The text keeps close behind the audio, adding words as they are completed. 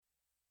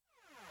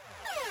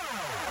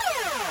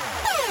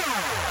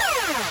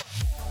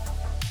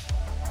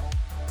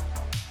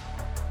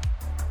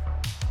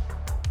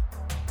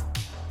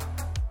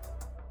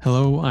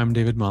Hello, I'm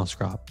David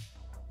Moscrop.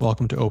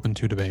 Welcome to Open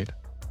to Debate.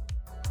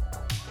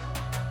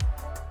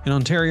 In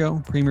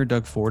Ontario, Premier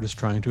Doug Ford is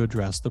trying to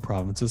address the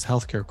province's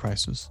healthcare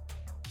crisis.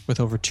 With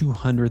over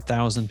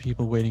 200,000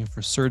 people waiting for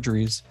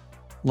surgeries,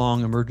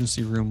 long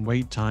emergency room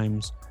wait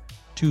times,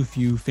 too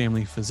few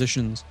family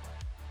physicians,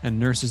 and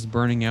nurses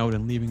burning out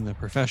and leaving the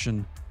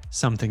profession,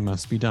 something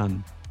must be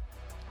done.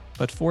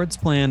 But Ford's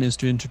plan is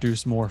to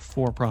introduce more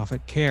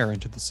for-profit care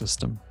into the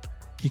system.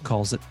 He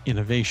calls it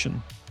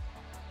innovation.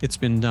 It's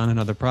been done in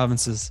other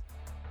provinces.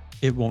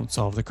 It won't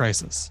solve the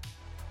crisis,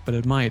 but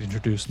it might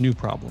introduce new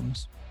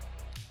problems.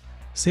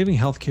 Saving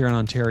healthcare in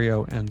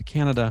Ontario and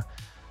Canada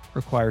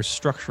requires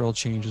structural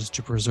changes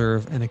to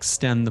preserve and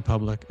extend the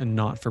public and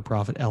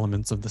not-for-profit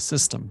elements of the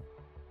system.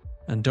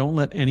 And don't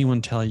let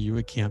anyone tell you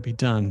it can't be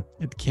done.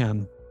 It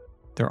can.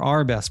 There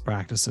are best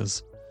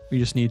practices. We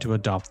just need to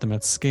adopt them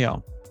at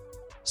scale.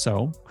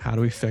 So, how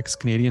do we fix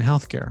Canadian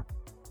healthcare?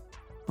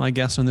 My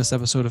guest on this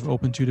episode of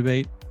Open to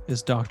Debate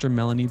is Dr.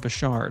 Melanie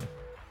Bechard,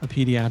 a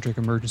pediatric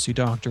emergency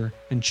doctor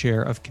and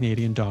chair of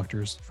Canadian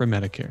Doctors for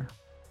Medicare.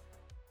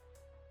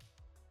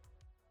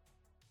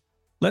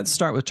 Let's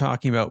start with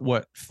talking about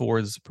what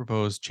Ford's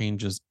proposed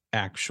changes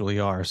actually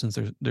are, since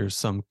there's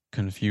some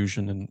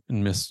confusion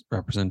and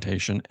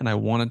misrepresentation, and I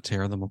want to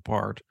tear them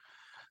apart.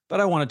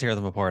 But I want to tear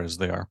them apart as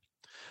they are.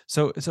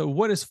 So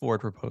what is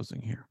Ford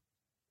proposing here?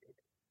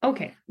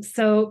 Okay,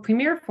 so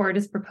Premier Ford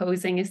is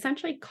proposing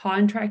essentially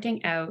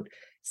contracting out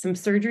some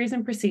surgeries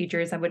and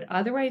procedures that would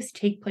otherwise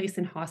take place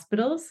in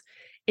hospitals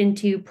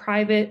into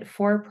private,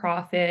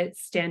 for-profit,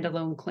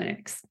 standalone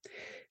clinics.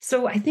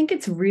 So I think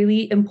it's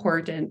really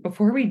important,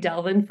 before we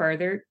delve in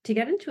further, to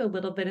get into a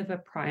little bit of a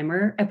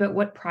primer about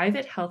what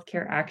private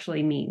healthcare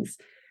actually means.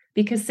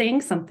 Because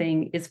saying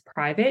something is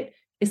private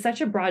is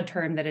such a broad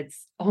term that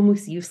it's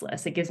almost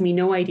useless. It gives me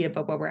no idea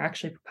about what we're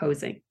actually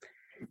proposing.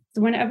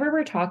 So whenever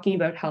we're talking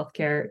about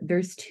healthcare,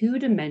 there's two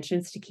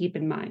dimensions to keep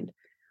in mind.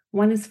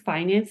 One is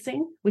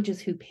financing, which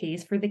is who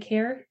pays for the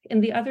care,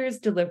 and the other is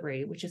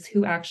delivery, which is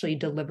who actually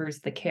delivers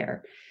the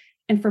care.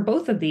 And for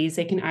both of these,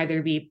 they can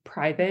either be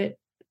private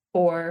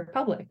or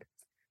public.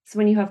 So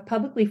when you have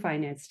publicly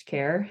financed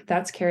care,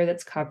 that's care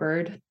that's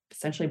covered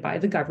essentially by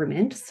the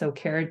government. So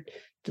care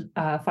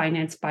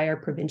financed by our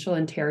provincial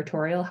and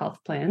territorial health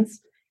plans.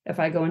 If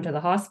I go into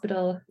the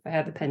hospital, if I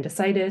have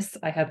appendicitis,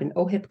 I have an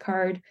OHIP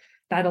card,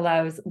 that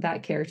allows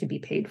that care to be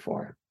paid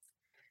for.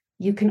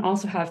 You can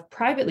also have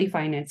privately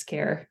financed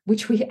care,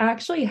 which we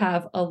actually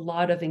have a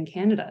lot of in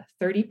Canada.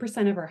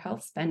 30% of our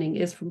health spending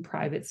is from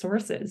private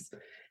sources.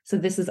 So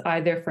this is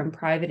either from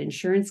private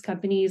insurance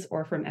companies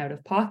or from out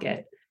of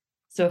pocket.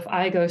 So if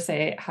I go,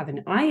 say, have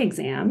an eye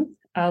exam,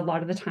 a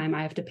lot of the time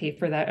I have to pay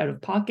for that out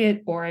of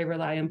pocket, or I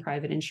rely on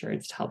private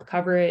insurance to help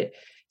cover it.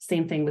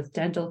 Same thing with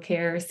dental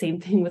care, same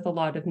thing with a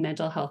lot of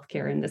mental health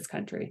care in this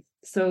country.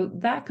 So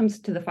that comes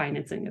to the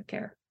financing of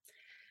care.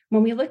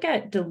 When we look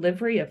at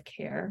delivery of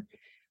care,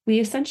 we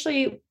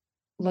essentially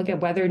look at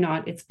whether or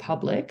not it's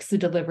public, so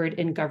delivered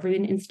in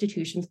government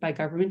institutions by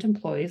government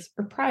employees,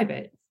 or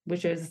private,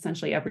 which is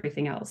essentially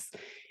everything else.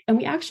 And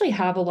we actually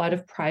have a lot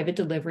of private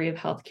delivery of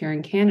healthcare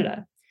in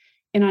Canada.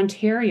 In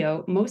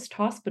Ontario, most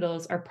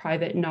hospitals are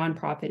private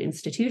nonprofit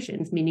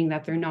institutions, meaning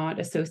that they're not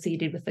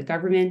associated with the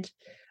government.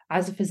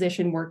 As a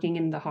physician working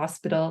in the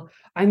hospital,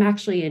 I'm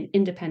actually an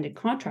independent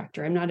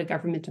contractor. I'm not a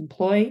government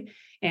employee,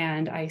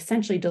 and I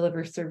essentially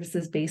deliver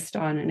services based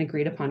on an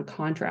agreed upon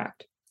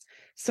contract.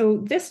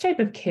 So this type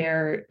of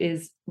care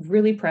is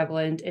really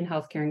prevalent in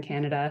healthcare in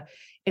Canada.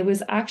 It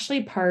was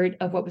actually part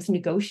of what was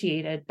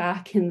negotiated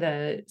back in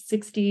the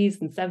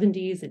 60s and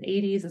 70s and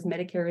 80s as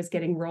Medicare was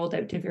getting rolled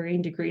out to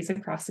varying degrees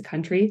across the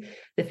country.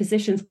 The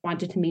physicians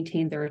wanted to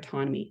maintain their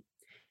autonomy,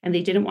 and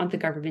they didn't want the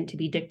government to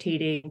be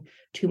dictating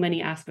too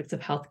many aspects of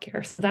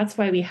healthcare. So that's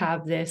why we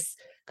have this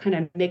kind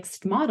of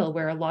mixed model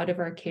where a lot of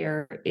our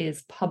care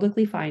is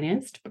publicly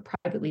financed but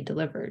privately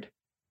delivered.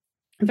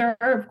 There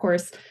are, of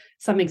course,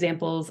 some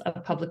examples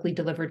of publicly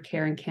delivered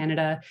care in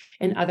Canada.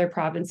 In other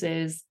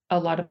provinces, a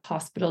lot of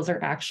hospitals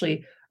are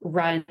actually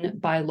run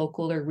by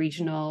local or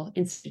regional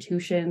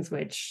institutions,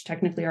 which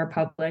technically are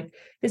public.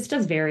 This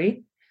does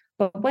vary.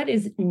 But what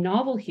is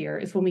novel here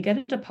is when we get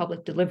into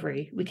public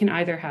delivery, we can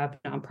either have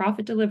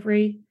nonprofit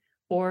delivery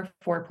or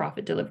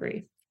for-profit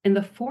delivery. And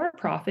the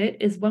for-profit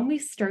is when we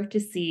start to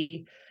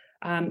see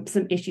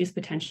some issues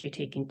potentially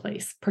taking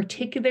place,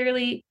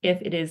 particularly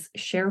if it is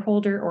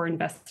shareholder or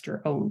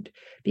investor owned,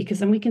 because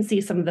then we can see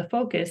some of the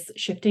focus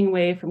shifting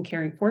away from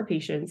caring for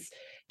patients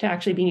to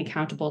actually being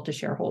accountable to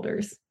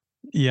shareholders.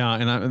 Yeah,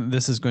 and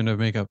this is going to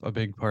make up a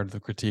big part of the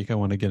critique I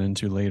want to get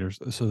into later.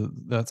 So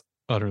that's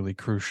utterly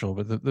crucial.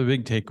 But the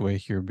big takeaway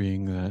here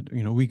being that,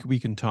 we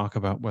can talk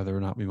about whether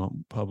or not we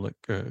want public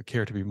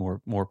care to be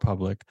more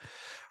public,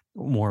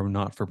 more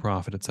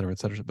not-for-profit, et cetera, et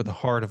cetera. But the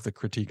heart of the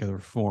critique of the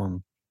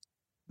reform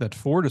that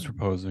Ford is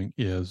proposing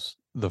is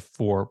the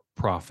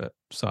for-profit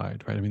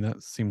side, right? I mean,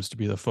 that seems to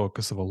be the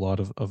focus of a lot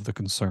of the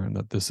concern,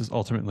 that this is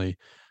ultimately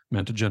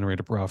meant to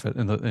generate a profit,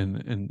 and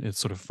it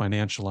sort of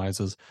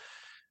financializes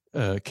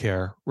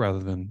care rather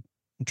than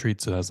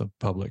treats it as a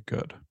public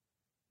good.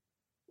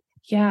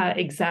 Yeah,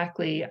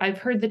 exactly. I've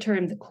heard the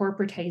term the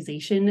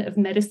corporatization of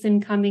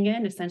medicine coming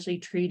in, essentially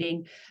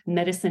treating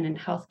medicine and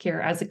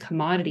healthcare as a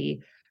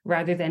commodity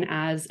rather than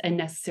as a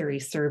necessary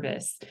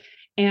service.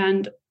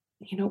 And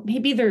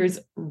maybe there's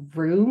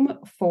room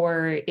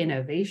for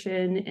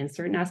innovation in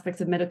certain aspects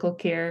of medical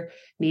care,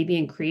 maybe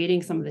in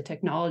creating some of the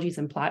technologies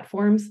and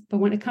platforms. But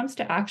when it comes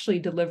to actually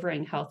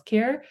delivering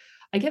healthcare,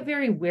 I get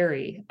very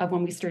wary of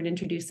when we start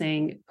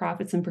introducing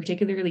profits and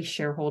particularly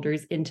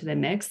shareholders into the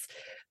mix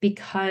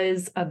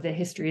because of the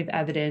history of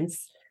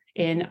evidence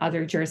in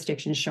other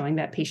jurisdictions showing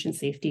that patient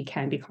safety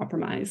can be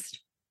compromised.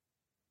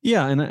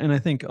 Yeah, and I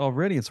think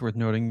already it's worth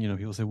noting.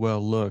 People say,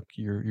 "Well, look,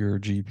 your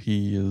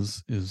GP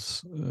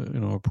is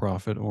a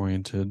profit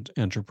oriented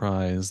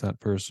enterprise. That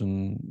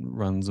person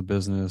runs a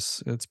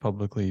business. It's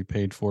publicly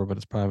paid for, but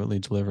it's privately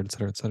delivered, et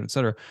cetera, et cetera, et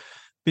cetera."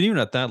 But even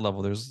at that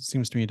level, there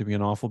seems to me to be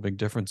an awful big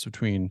difference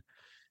between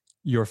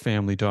your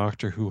family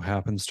doctor who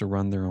happens to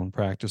run their own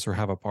practice or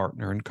have a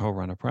partner and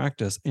co-run a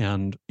practice,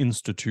 and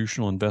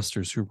institutional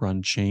investors who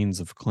run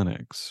chains of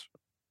clinics.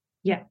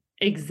 Yeah,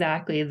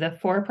 exactly. The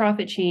for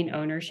profit chain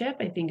ownership,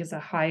 I think, is a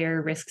higher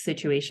risk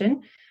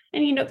situation.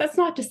 And, that's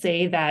not to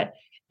say that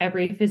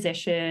every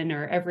physician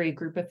or every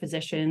group of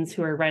physicians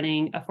who are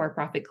running a for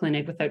profit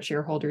clinic without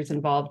shareholders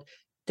involved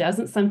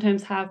doesn't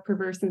sometimes have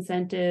perverse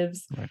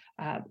incentives.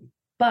 Right.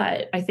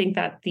 But I think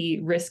that the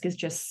risk is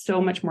just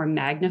so much more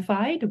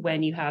magnified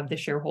when you have the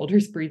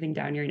shareholders breathing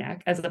down your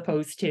neck, as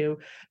opposed to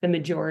the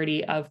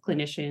majority of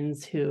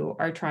clinicians who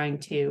are trying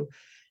to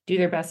do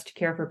their best to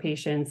care for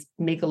patients,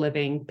 make a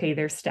living, pay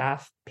their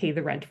staff, pay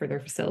the rent for their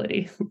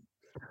facility.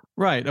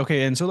 Right.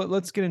 Okay. And so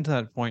let's get into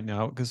that point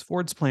now, because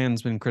Ford's plan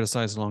has been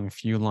criticized along a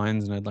few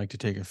lines, and I'd like to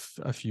take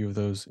a few of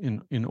those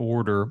in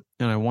order.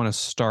 And I want to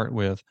start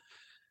with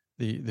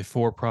the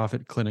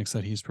for-profit clinics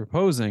that he's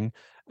proposing.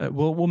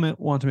 We'll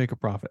want to make a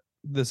profit.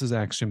 This is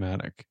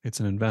axiomatic. It's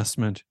an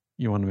investment.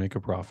 You want to make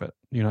a profit.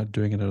 You're not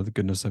doing it out of the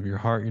goodness of your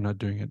heart. You're not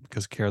doing it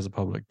because care is a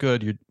public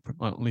good.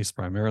 Well, at least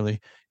primarily,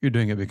 you're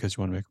doing it because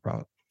you want to make a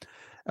profit.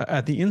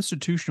 At the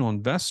institutional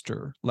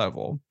investor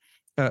level,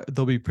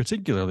 they'll be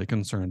particularly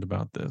concerned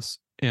about this.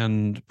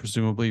 And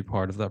presumably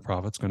part of that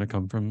profit's going to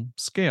come from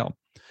scale.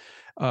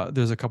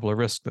 There's a couple of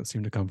risks that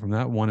seem to come from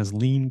that. One is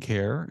lean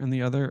care, and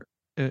the other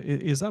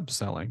is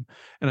upselling.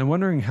 And I'm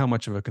wondering how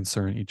much of a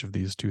concern each of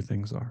these two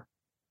things are.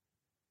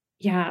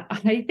 Yeah,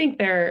 I think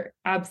they're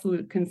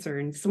absolute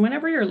concerns. So,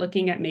 whenever you're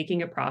looking at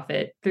making a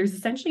profit, there's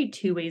essentially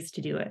two ways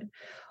to do it.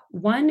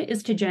 One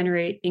is to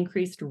generate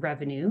increased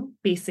revenue,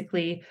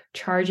 basically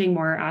charging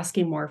more,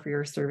 asking more for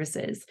your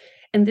services.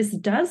 And this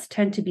does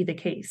tend to be the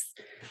case.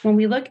 When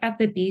we look at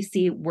the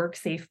BC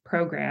WorkSafe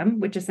program,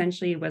 which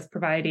essentially was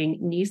providing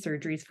knee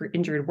surgeries for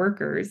injured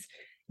workers,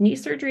 knee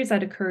surgeries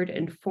that occurred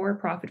in for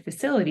profit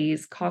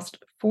facilities cost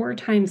 4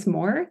 times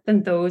more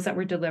than those that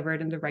were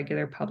delivered in the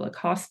regular public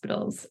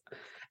hospitals,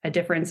 a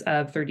difference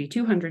of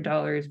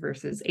 $3,200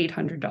 versus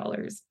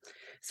 $800.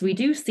 So we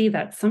do see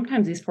that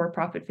sometimes these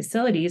for-profit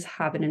facilities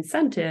have an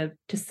incentive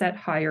to set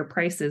higher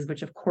prices,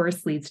 which of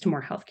course leads to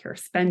more healthcare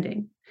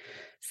spending.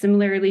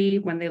 Similarly,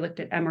 when they looked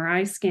at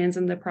MRI scans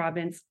in the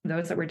province,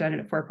 those that were done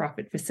at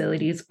for-profit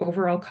facilities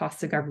overall cost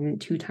the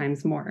government 2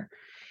 times more.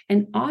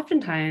 And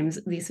oftentimes,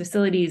 these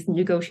facilities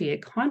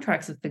negotiate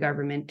contracts with the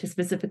government to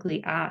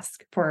specifically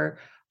ask for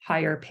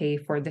higher pay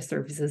for the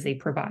services they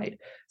provide.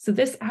 So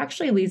this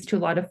actually leads to a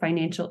lot of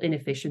financial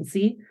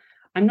inefficiency.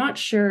 I'm not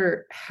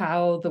sure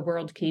how the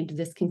world came to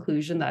this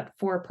conclusion that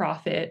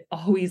for-profit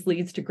always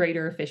leads to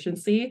greater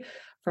efficiency.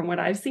 From what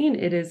I've seen,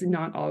 it is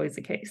not always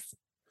the case.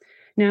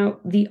 Now,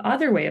 the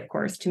other way, of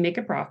course, to make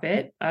a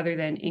profit, other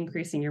than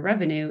increasing your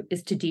revenue,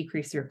 is to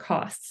decrease your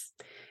costs.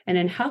 And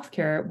in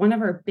healthcare, one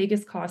of our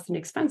biggest costs and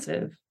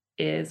expensive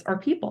is our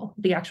people,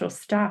 the actual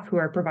staff who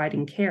are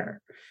providing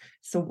care.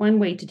 So one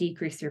way to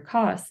decrease your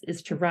costs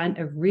is to run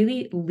a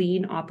really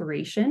lean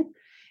operation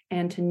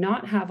and to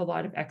not have a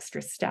lot of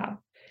extra staff,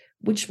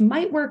 which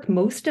might work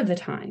most of the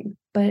time.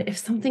 But if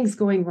something's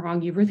going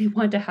wrong, you really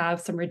want to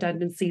have some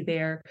redundancy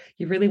there.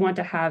 You really want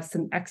to have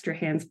some extra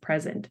hands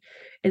present.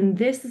 And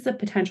this is a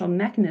potential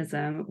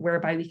mechanism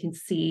whereby we can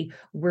see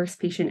worse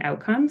patient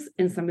outcomes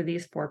in some of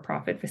these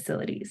for-profit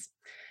facilities.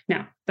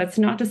 Now, that's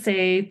not to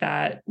say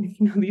that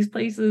these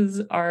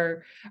places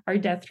are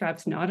death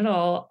traps, not at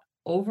all.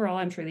 Overall,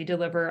 I'm sure they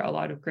deliver a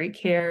lot of great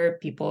care.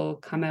 People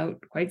come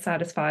out quite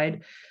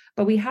satisfied.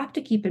 But we have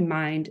to keep in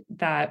mind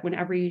that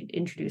whenever you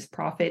introduce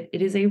profit,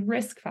 it is a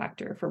risk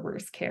factor for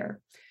worse care.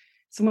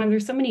 So when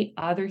there's so many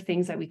other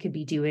things that we could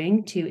be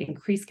doing to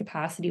increase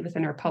capacity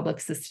within our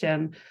public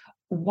system,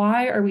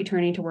 why are we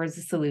turning towards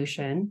a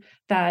solution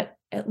that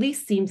at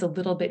least seems a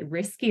little bit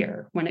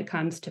riskier when it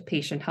comes to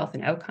patient health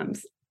and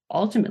outcomes?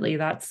 Ultimately,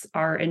 that's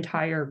our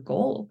entire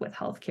goal with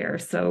healthcare.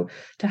 So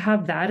to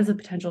have that as a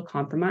potential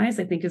compromise,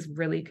 I think is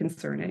really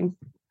concerning.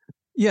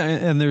 Yeah,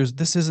 and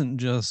this isn't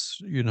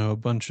just, a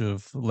bunch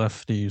of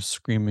lefties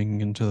screaming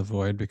into the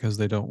void because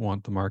they don't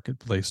want the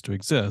marketplace to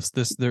exist.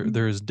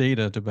 There is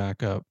data to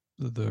back up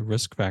the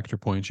risk factor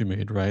points you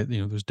made, right?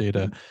 There's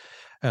data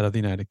out of the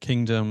United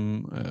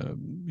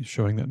Kingdom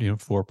showing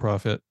that, for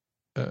profit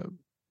uh,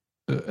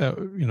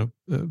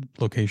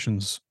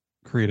 locations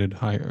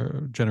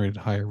generated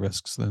higher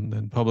risks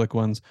than public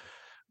ones.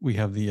 We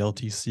have the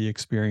LTC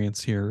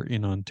experience here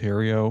in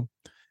Ontario.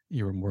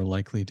 You're more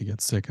likely to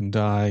get sick and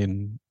die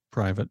in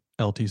private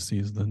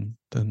LTCs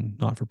than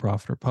not for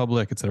profit or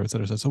public, et cetera, et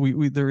cetera. So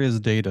there is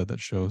data that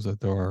shows that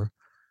there are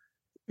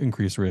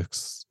increased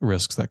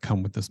risks that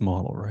come with this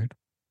model, right?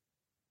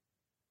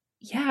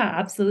 Yeah,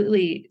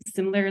 absolutely.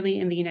 Similarly,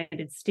 in the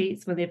United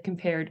States, when they've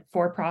compared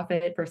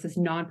for-profit versus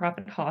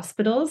nonprofit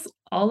hospitals,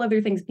 all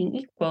other things being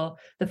equal,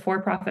 the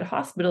for-profit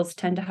hospitals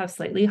tend to have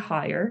slightly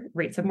higher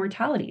rates of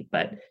mortality,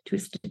 but to a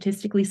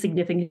statistically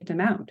significant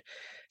amount.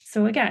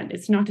 So again,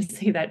 it's not to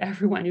say that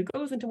everyone who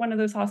goes into one of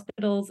those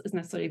hospitals is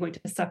necessarily going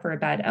to suffer a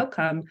bad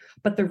outcome,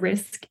 but the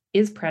risk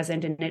is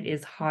present and it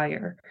is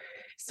higher.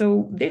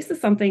 So this is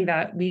something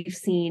that we've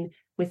seen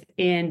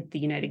within the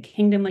United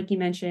Kingdom, like you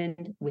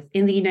mentioned,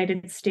 within the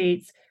United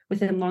States,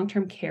 within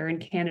long-term care in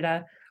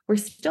Canada. We're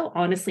still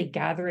honestly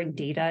gathering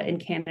data in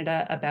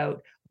Canada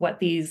about what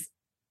these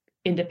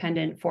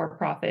independent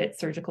for-profit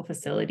surgical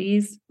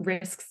facilities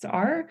risks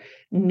are.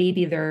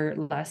 Maybe they're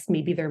less,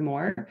 maybe they're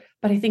more,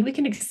 but I think we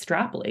can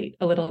extrapolate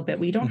a little bit.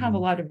 We don't have a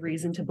lot of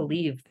reason to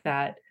believe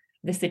that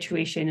the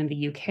situation in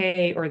the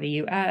UK or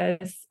the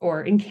US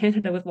or in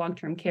Canada with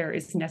long-term care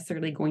is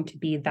necessarily going to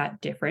be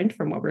that different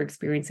from what we're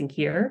experiencing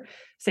here.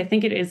 So I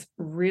think it is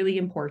really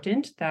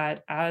important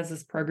that as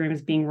this program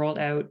is being rolled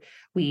out,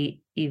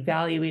 we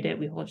evaluate it,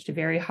 we hold it to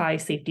very high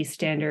safety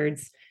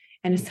standards,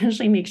 and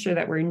essentially make sure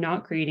that we're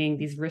not creating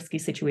these risky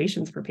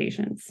situations for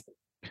patients.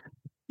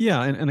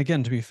 Yeah, and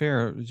again, to be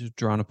fair, just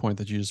draw on a point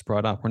that you just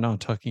brought up, we're not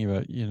talking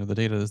about, the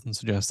data doesn't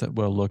suggest that,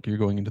 well, look, you're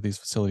going into these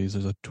facilities,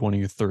 there's a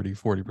 20 or 30,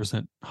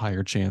 40%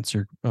 higher chance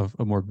of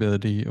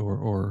morbidity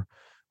or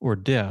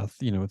death.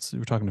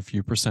 We're talking a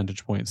few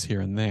percentage points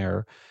here and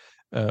there.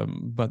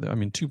 But I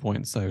mean, 2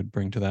 points I would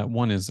bring to that.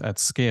 One is at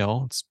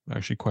scale, it's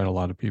actually quite a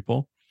lot of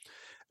people.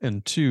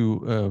 And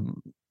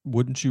two,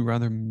 wouldn't you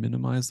rather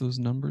minimize those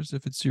numbers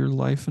if it's your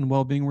life and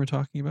well-being we're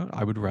talking about?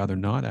 I would rather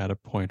not add a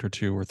point or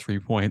 2 or 3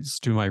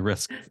 points to my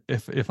risk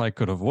if I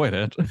could avoid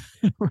it.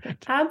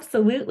 Right.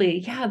 Absolutely.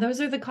 Yeah,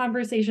 those are the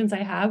conversations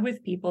I have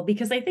with people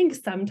because I think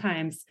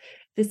sometimes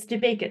this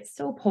debate gets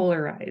so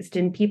polarized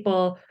and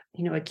people,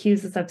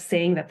 accuse us of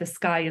saying that the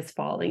sky is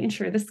falling. And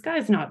sure, the sky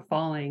is not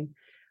falling,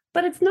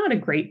 but it's not a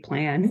great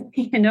plan.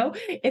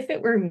 If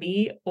it were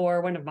me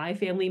or one of my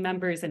family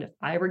members, and if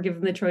I were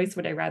given the choice,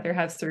 would I rather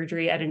have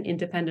surgery at an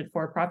independent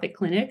for-profit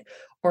clinic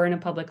or in a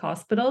public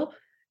hospital?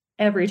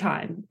 Every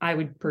time I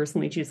would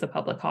personally choose the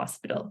public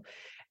hospital,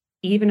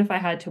 even if I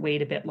had to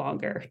wait a bit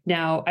longer.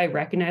 Now, I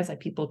recognize that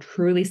people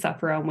truly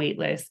suffer on wait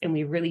lists, and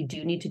we really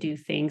do need to do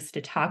things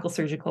to tackle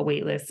surgical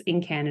wait lists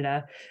in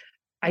Canada.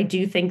 I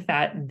do think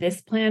that this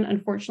plan,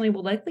 unfortunately,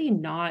 will likely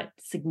not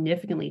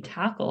significantly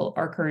tackle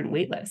our current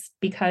waitlist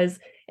because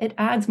it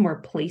adds more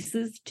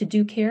places to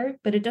do care,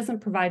 but it doesn't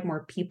provide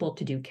more people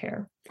to do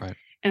care. Right.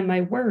 And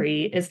my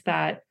worry is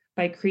that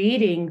by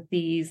creating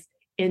these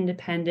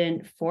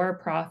independent,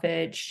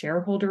 for-profit,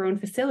 shareholder-owned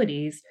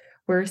facilities,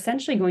 we're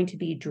essentially going to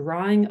be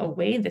drawing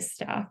away the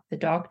staff, the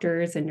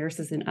doctors and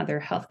nurses and other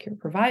healthcare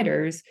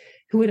providers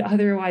who would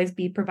otherwise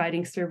be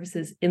providing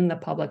services in the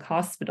public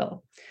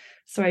hospital.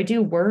 So I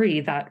do worry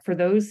that for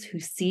those who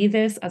see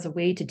this as a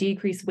way to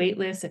decrease wait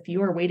lists, if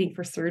you are waiting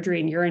for surgery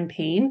and you're in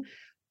pain,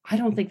 I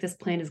don't think this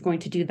plan is going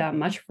to do that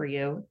much for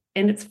you.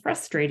 And it's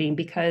frustrating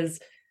because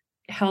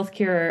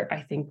healthcare,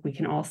 I think we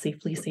can all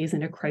safely say, is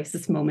in a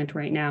crisis moment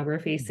right now. We're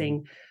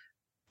facing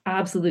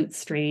absolute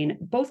strain,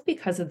 both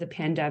because of the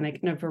pandemic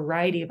and a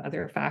variety of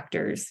other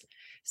factors.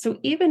 So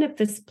even if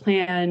this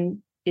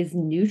plan is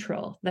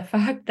neutral, the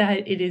fact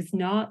that it is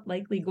not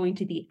likely going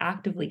to be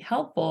actively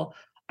helpful,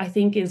 I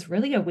think is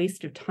really a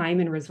waste of time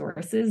and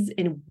resources,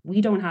 and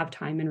we don't have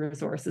time and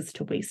resources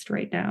to waste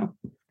right now.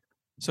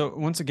 So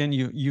once again,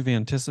 you've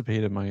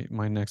anticipated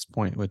my next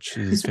point, which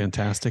is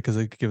fantastic because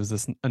it gives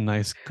us a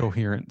nice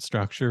coherent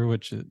structure,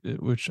 which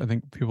I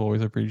think people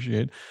always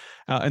appreciate,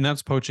 and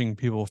that's poaching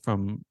people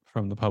from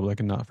the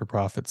public and not for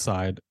profit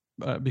side,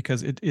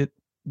 because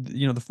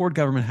the Ford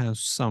government has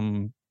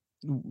some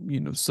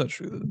such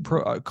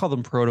call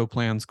them proto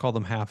plans, call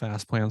them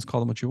half-ass plans,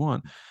 call them what you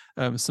want,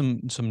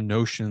 some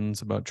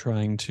notions about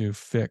trying to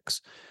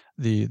fix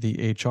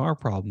the HR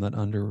problem that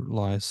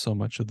underlies so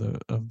much of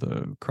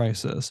the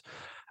crisis.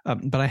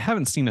 But I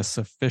haven't seen a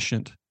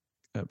sufficient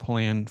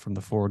plan from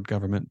the Ford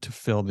government to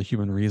fill the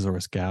human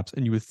resource gaps.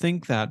 And you would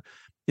think that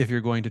if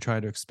you're going to try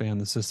to expand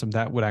the system,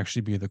 that would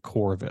actually be the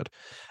core of it.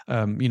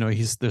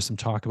 There's some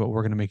talk about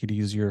we're going to make it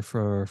easier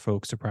for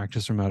folks to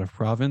practice from out of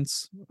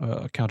province.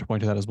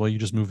 Counterpoint to that as well, you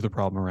just move the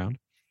problem around.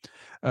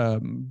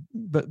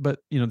 But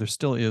there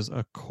still is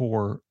a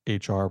core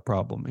HR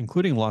problem,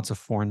 including lots of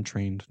foreign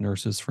trained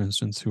nurses, for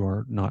instance, who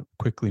are not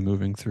quickly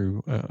moving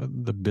through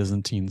the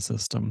Byzantine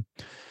system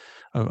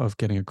of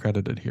getting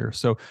accredited here.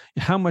 So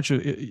how much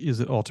is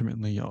it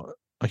ultimately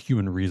a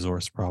human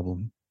resource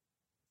problem?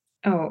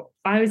 Oh,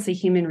 I would say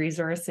human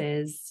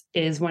resources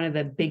is one of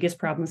the biggest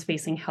problems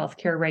facing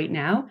healthcare right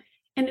now.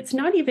 And it's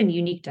not even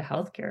unique to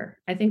healthcare.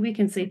 I think we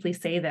can safely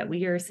say that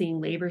we are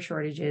seeing labor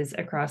shortages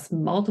across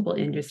multiple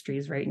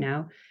industries right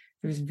now.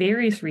 There's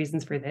various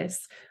reasons for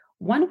this.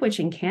 One of which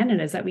in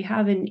Canada is that we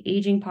have an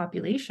aging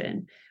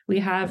population. We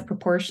have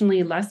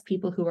proportionally less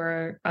people who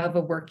are of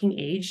a working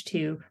age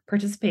to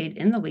participate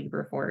in the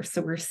labor force.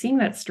 So we're seeing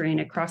that strain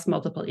across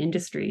multiple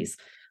industries.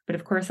 But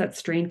of course, that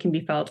strain can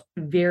be felt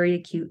very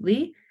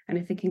acutely, and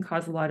I think can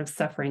cause a lot of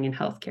suffering in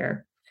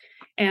healthcare.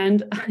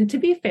 And to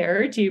be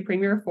fair to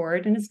Premier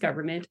Ford and his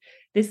government,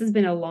 this has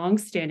been a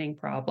long-standing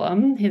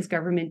problem. His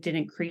government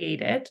didn't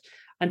create it.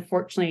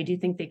 Unfortunately, I do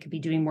think they could be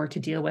doing more to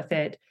deal with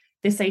it.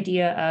 This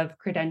idea of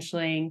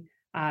credentialing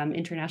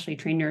internationally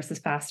trained nurses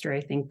faster,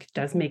 I think,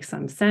 does make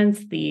some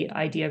sense. The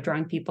idea of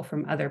drawing people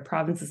from other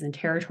provinces and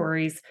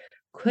territories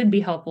could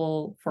be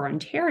helpful for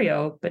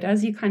Ontario. But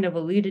as you kind of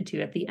alluded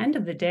to, at the end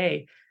of the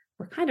day,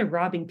 we're kind of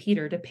robbing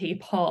Peter to pay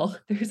Paul.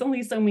 There's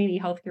only so many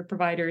healthcare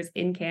providers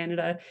in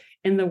Canada,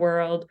 in the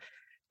world.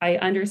 I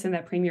understand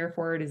that Premier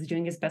Ford is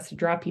doing his best to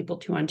draw people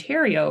to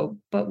Ontario,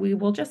 but we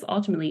will just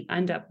ultimately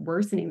end up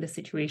worsening the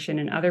situation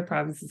in other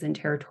provinces and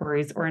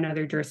territories or in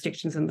other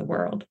jurisdictions in the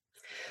world.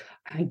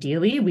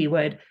 Ideally, we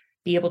would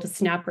be able to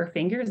snap our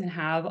fingers and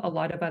have a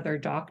lot of other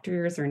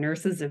doctors or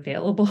nurses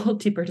available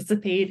to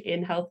participate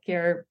in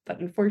healthcare, but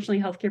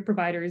unfortunately, healthcare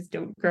providers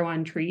don't grow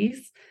on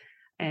trees.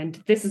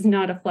 And this is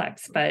not a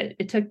flex, but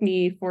it took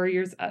me 4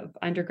 years of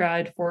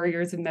undergrad, 4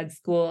 years of med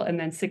school, and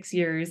then 6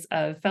 years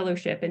of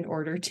fellowship in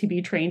order to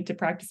be trained to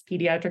practice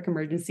pediatric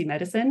emergency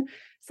medicine.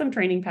 Some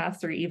training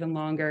paths are even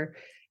longer.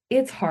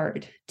 It's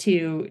hard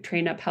to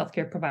train up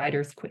healthcare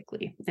providers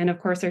quickly. And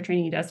of course, our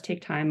training does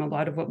take time. A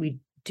lot of what we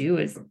do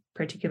is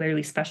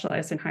particularly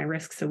specialized in high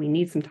risk, so we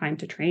need some time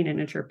to train and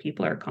ensure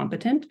people are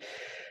competent.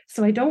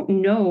 So I don't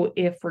know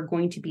if we're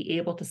going to be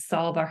able to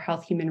solve our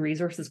health human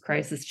resources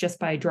crisis just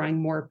by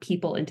drawing more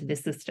people into the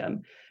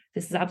system.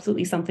 This is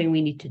absolutely something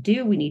we need to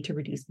do. We need to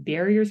reduce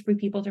barriers for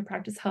people to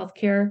practice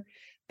healthcare.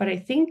 But I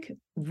think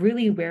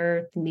really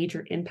where the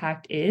major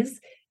impact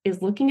is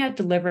looking at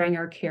delivering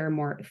our care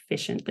more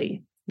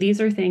efficiently. These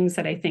are things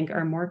that I think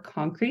are more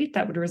concrete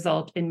that would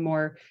result in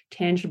more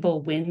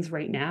tangible wins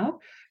right now,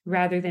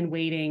 rather than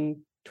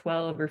waiting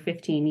 12 or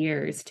 15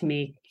 years to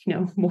make,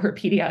 more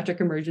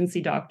pediatric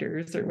emergency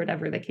doctors or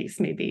whatever the case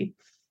may be.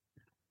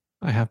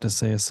 I have to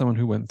say, as someone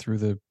who went through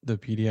the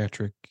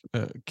pediatric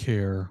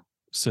care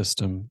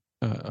system,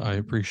 I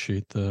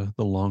appreciate the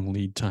long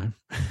lead time.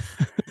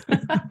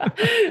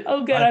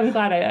 Oh, good. I'm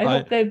glad. I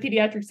hope the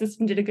pediatric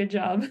system did a good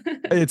job.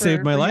 It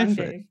saved my life.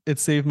 It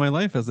saved my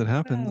life as it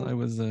happens. Wow.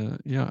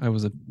 I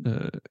was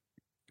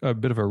a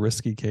bit of a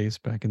risky case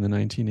back in the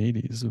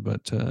 1980s,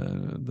 but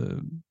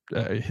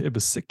it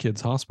was Sick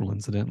Kids Hospital,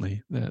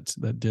 incidentally,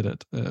 that did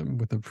it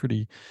with a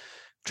pretty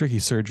tricky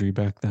surgery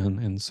back then.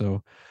 And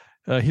so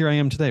here I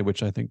am today,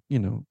 which I think,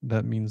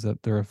 that means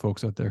that there are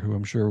folks out there who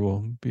I'm sure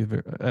will be,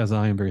 as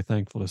I am, very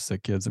thankful to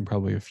Sick Kids, and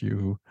probably a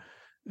few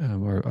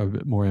who are a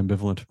bit more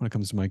ambivalent when it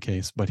comes to my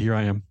case. But here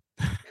I am.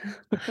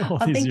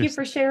 Thank you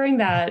for sharing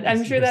that.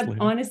 I'm sure that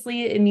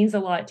honestly, it means a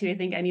lot to, I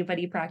think,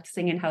 anybody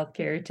practicing in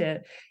healthcare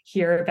to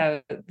hear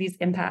about these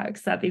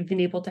impacts that they've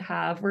been able to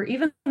have, or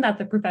even that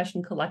the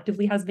profession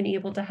collectively has been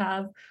able to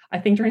have. I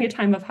think during a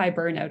time of high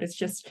burnout, it's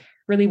just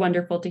really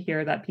wonderful to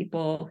hear that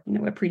people,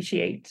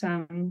 appreciate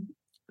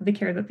the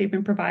care that they've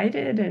been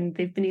provided, and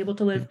they've been able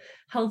to live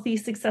healthy,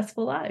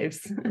 successful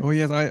lives. Oh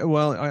yes,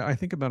 I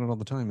think about it all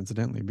the time,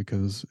 incidentally,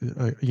 because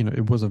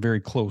it was a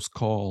very close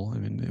call. I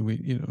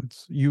mean,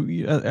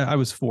 I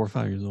was 4 or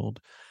 5 years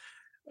old.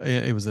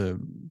 It was a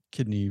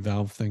kidney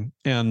valve thing,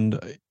 and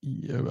a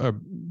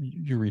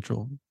uterine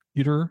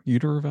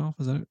valve.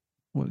 Is that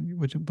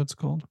what's it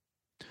called?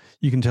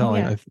 You can tell. Oh,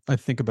 yeah. I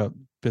think about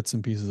bits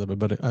and pieces of it,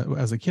 but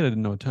as a kid, I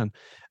didn't know a ton.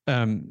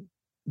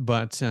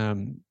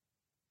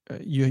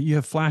 You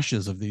have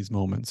flashes of these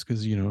moments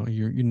because you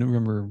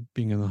remember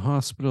being in the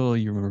hospital,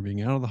 you remember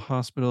being out of the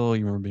hospital,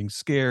 you remember being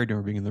scared, you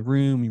remember being in the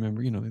room, you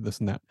remember this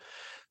and that.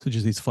 So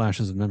just these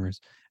flashes of memories,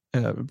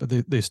 but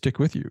they stick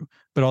with you.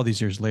 But all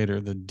these years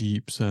later, the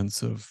deep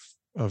sense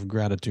of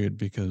gratitude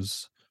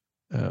because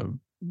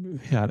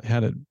had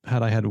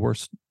I had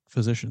worse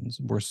physicians,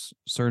 worse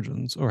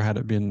surgeons, or had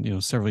it been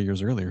several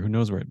years earlier, who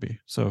knows where it'd be.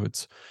 So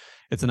it's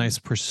a nice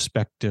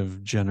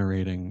perspective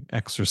generating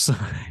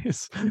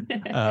exercise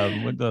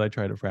that I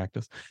try to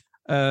practice.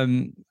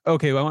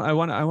 Okay, well, I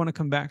want to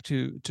come back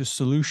to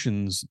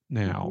solutions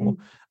now,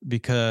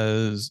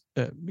 because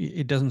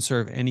it doesn't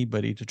serve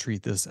anybody to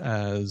treat this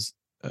as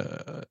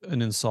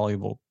an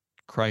insoluble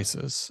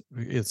crisis.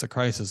 It's a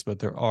crisis, but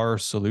there are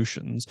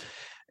solutions,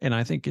 and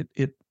I think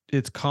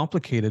it's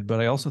complicated,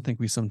 but I also think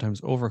we sometimes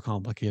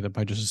overcomplicate it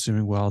by just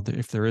assuming, well,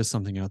 if there is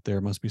something out there,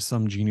 it must be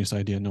some genius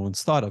idea no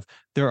one's thought of.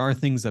 There are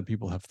things that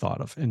people have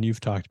thought of, and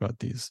you've talked about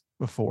these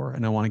before,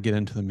 and I want to get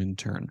into them in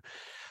turn.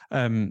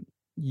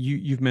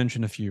 You've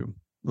mentioned a few.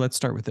 Let's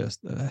start with this: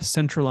 a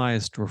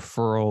centralized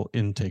referral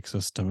intake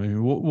system. I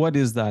mean, what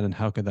is that, and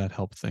how could that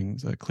help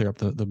things clear up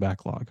the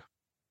backlog?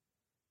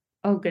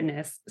 Oh,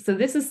 goodness. So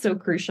this is so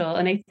crucial.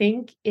 And I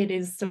think it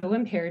is so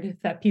imperative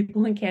that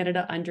people in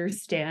Canada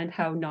understand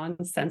how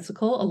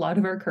nonsensical a lot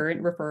of our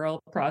current referral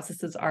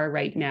processes are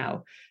right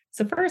now.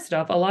 So first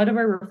off, a lot of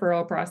our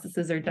referral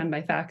processes are done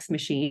by fax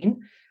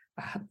machine,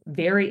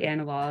 very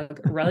analog,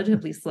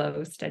 relatively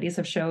slow. Studies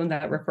have shown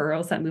that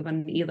referrals that move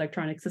on the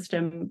electronic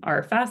system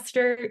are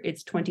faster.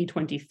 It's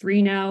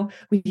 2023 now.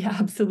 We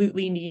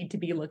absolutely need to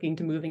be looking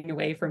to moving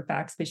away from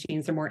fax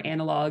machines or more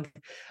analog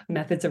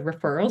methods of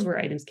referrals where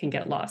items can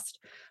get lost.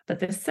 But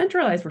the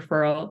centralized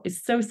referral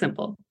is so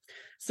simple.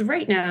 So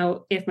right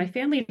now, if my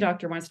family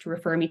doctor wants to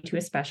refer me to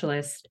a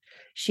specialist,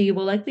 she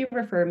will likely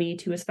refer me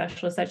to a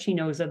specialist that she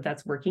knows of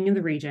that's working in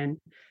the region.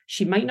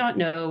 She might not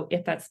know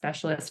if that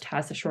specialist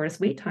has the shortest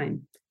wait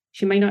time.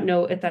 She might not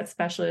know if that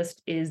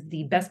specialist is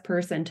the best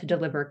person to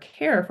deliver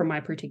care for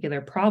my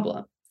particular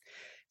problem.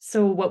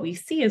 So what we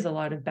see is a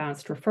lot of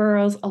bounced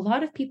referrals, a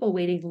lot of people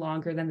waiting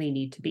longer than they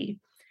need to be.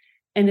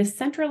 And a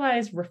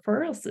centralized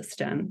referral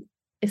system,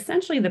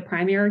 essentially the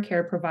primary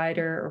care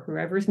provider or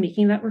whoever is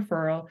making that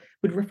referral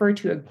would refer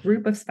to a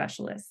group of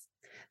specialists.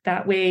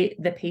 That way,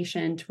 the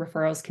patient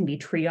referrals can be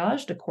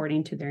triaged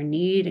according to their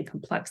need and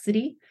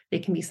complexity. They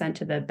can be sent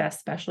to the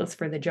best specialist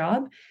for the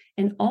job,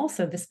 and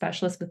also the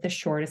specialist with the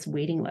shortest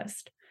waiting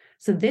list.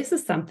 So this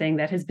is something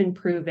that has been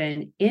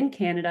proven in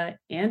Canada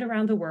and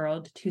around the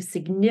world to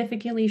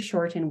significantly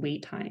shorten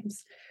wait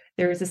times.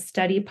 There was a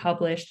study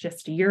published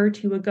just a year or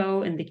two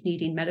ago in the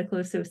Canadian Medical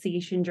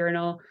Association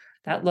Journal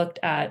that looked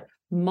at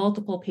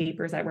multiple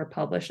papers that were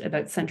published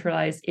about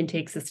centralized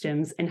intake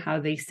systems and how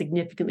they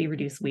significantly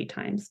reduce wait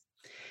times.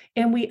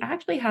 And we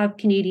actually have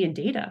Canadian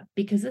data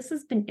because this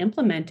has been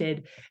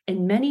implemented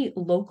in many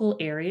local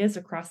areas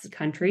across the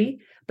country,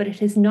 but it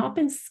has not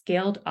been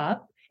scaled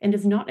up and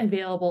is not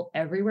available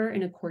everywhere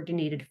in a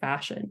coordinated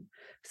fashion.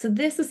 So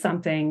this is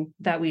something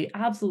that we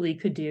absolutely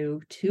could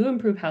do to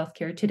improve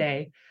healthcare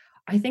today.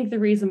 I think the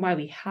reason why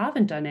we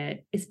haven't done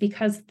it is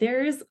because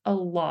there's a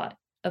lot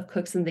of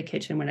cooks in the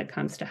kitchen when it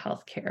comes to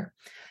healthcare.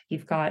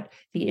 You've got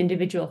the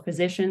individual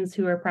physicians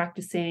who are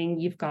practicing,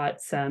 you've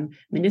got some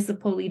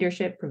municipal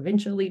leadership,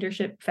 provincial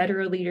leadership,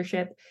 federal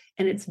leadership,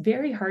 and it's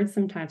very hard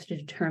sometimes to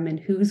determine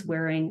who's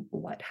wearing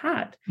what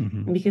hat.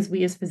 Mm-hmm. And because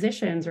we as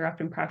physicians are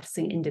often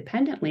practicing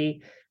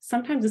independently,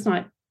 sometimes it's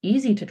not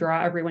easy to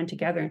draw everyone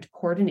together and to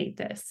coordinate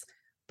this.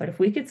 But if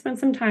we could spend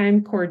some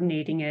time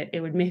coordinating it,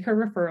 it would make our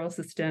referral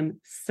system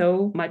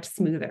so much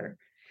smoother.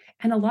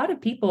 And a lot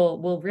of people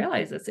will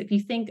realize this. If you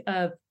think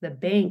of the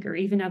bank or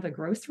even at the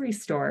grocery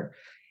store,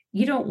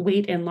 you don't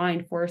wait in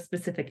line for a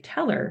specific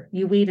teller.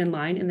 You wait in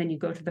line and then you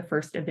go to the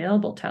first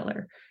available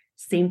teller.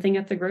 Same thing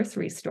at the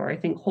grocery store. I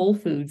think Whole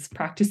Foods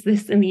practiced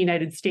this in the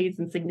United States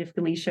and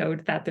significantly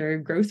showed that their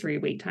grocery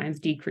wait times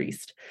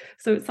decreased.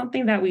 So it's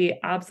something that we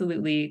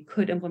absolutely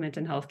could implement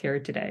in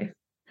healthcare today.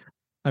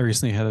 I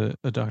recently had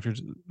a doctor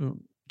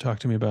talk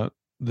to me about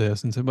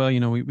this and said, well,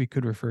 we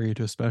could refer you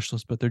to a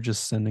specialist, but they're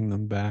just sending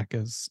them back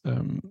as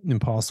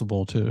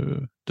impossible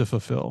to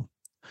fulfill.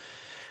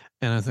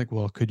 And I was like,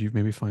 well, could you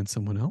maybe find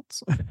someone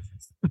else?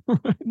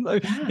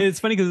 It's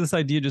funny because this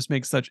idea just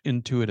makes such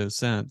intuitive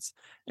sense.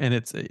 And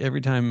it's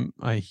every time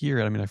I hear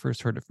it, I mean, I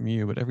first heard it from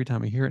you, but every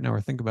time I hear it now or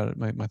think about it,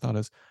 my thought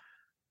is,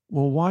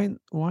 well, why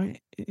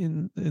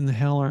in the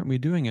hell aren't we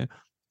doing it?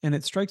 And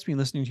it strikes me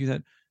listening to you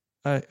that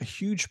a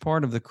huge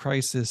part of the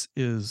crisis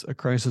is a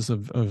crisis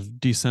of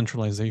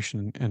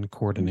decentralization and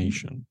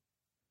coordination.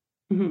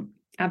 Mm-hmm.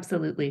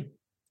 Absolutely.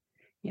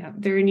 Yeah,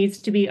 there needs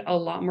to be a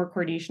lot more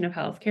coordination of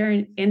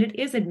healthcare, and it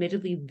is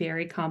admittedly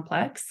very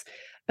complex,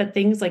 but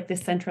things like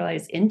this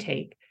centralized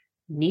intake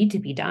need to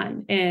be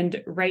done.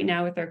 And right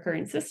now, with our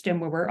current system,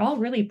 where we're all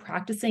really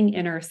practicing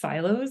in our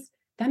silos,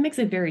 that makes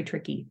it very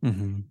tricky.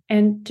 Mm-hmm.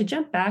 And to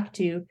jump back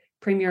to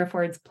Premier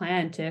Ford's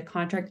plan to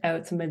contract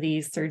out some of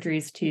these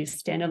surgeries to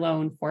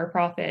standalone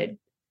for-profit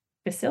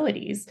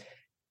facilities,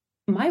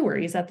 my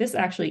worry is that this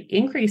actually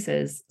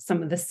increases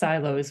some of the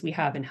silos we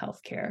have in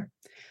healthcare.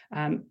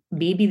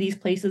 Maybe these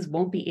places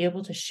won't be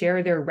able to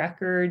share their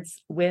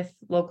records with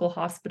local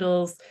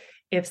hospitals.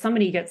 If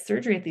somebody gets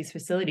surgery at these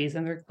facilities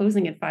and they're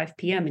closing at 5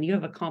 p.m. and you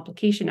have a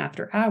complication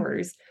after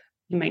hours,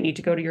 you might need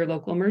to go to your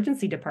local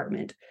emergency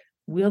department.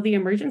 Will the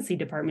emergency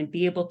department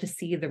be able to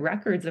see the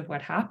records of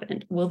what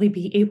happened? Will they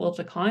be able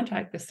to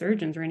contact the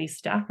surgeons or any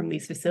staff from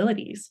these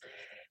facilities?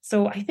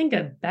 So I think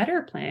a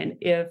better plan,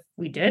 if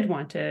we did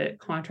want to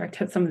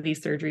contract out some of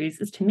these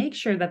surgeries, is to make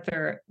sure that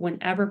they're,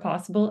 whenever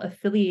possible,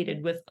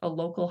 affiliated with a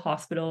local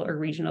hospital or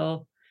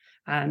regional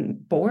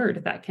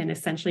board that can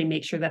essentially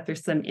make sure that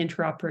there's some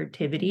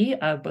interoperativity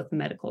of both the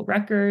medical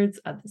records,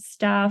 of the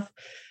staff.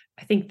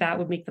 I think that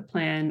would make the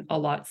plan a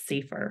lot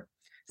safer.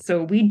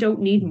 So we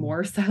don't need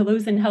more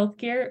silos in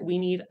healthcare. We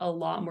need a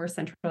lot more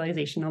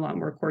centralization, a lot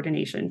more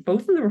coordination,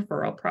 both in the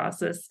referral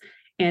process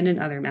and in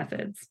other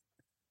methods.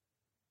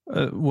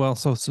 Well,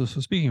 so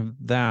speaking of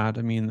that,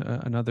 I mean,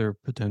 another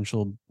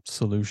potential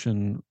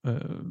solution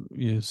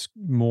is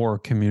more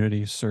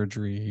community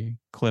surgery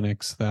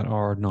clinics that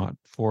are not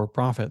for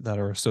profit, that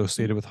are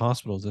associated with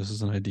hospitals. This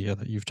is an idea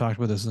that you've talked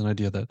about. This is an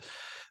idea that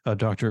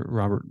Dr.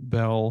 Robert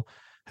Bell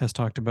has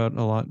talked about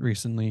a lot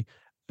recently.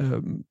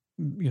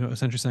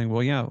 Essentially saying,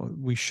 well, yeah,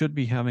 we should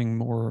be having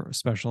more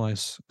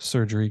specialized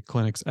surgery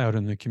clinics out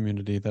in the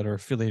community that are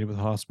affiliated with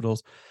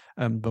hospitals,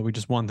 but we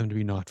just want them to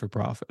be not for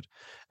profit.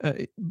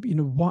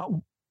 What?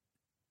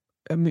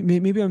 I mean,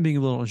 maybe I'm being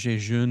a little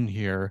jejune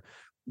here,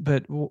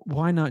 but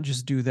why not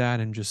just do that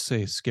and just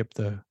say skip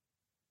the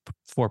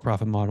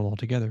for-profit model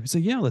altogether? So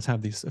yeah, let's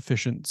have these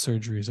efficient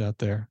surgeries out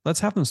there. Let's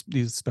have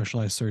these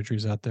specialized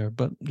surgeries out there,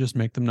 but just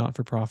make them not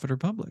for profit or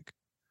public.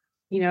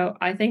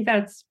 I think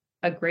that's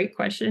a great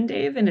question,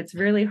 Dave, and it's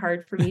really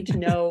hard for me to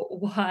know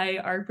why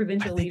our I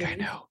provincial think I leaders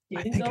know.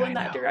 I didn't think go I in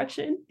that know.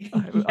 direction.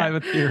 I have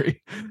a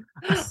theory.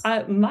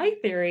 My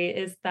theory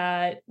is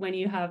that when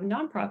you have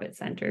nonprofit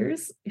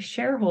centers,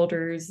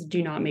 shareholders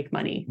do not make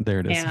money. There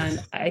it is.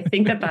 And I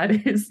think that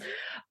is,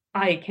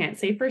 I can't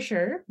say for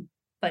sure,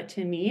 but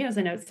to me, as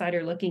an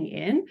outsider looking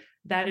in,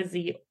 that is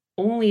the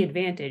only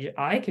advantage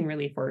I can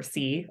really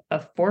foresee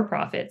of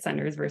for-profit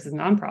centers versus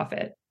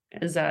nonprofit,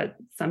 is that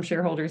some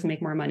shareholders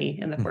make more money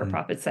in the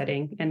for-profit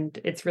setting. And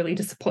it's really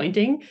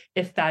disappointing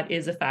if that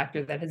is a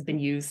factor that has been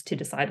used to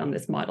decide on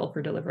this model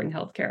for delivering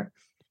healthcare.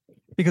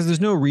 Because there's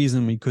no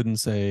reason we couldn't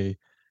say,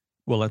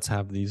 well, let's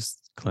have these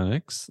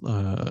clinics,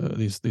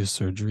 these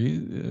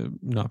surgery,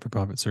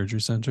 not-for-profit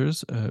surgery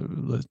centers.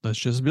 Let's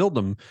just build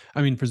them.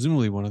 I mean,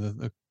 presumably one of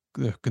the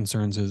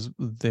concerns is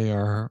they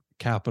are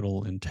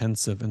capital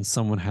intensive, and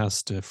someone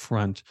has to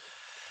front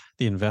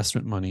the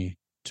investment money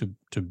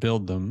to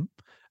build them.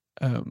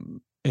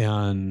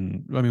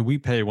 And I mean, we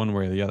pay one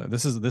way or the other.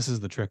 This is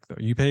the trick, though.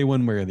 You pay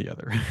one way or the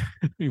other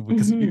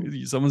because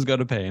someone's got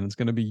to pay, and it's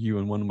going to be you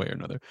in one way or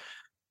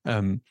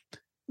another.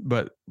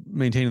 But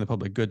maintaining the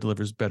public good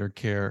delivers better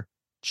care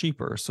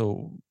cheaper.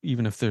 So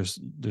even if there's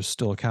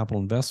still a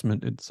capital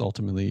investment, it's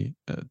ultimately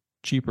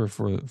cheaper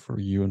for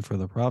you and for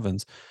the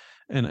province.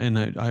 And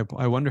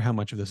I wonder how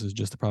much of this is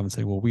just the province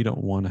saying, well, we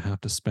don't want to have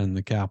to spend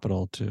the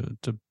capital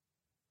to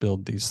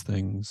build these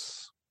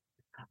things.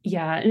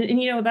 Yeah,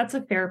 and that's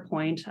a fair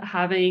point.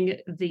 Having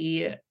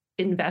the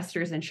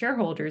investors and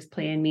shareholders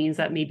plan means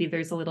that maybe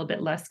there's a little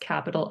bit less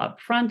capital up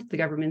front. The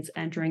government's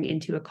entering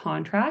into a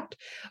contract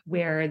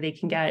where they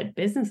can get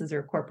businesses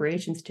or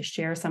corporations to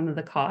share some of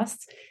the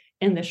costs.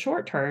 In the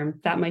short term,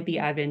 that might be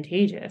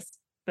advantageous.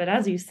 But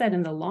as you said,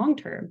 in the long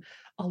term,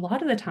 a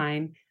lot of the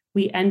time,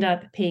 we end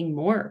up paying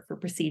more for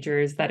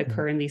procedures that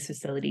occur in these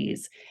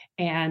facilities.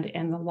 And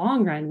in the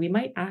long run, we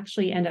might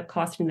actually end up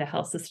costing the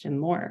health system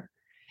more.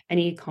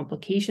 Any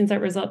complications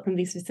that result from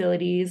these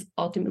facilities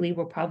ultimately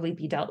will probably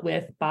be dealt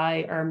with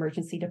by our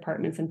emergency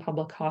departments and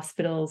public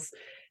hospitals.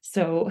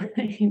 So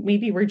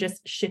maybe we're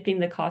just shipping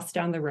the costs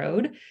down the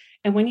road.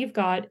 And when you've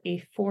got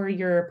a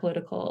 4-year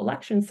political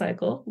election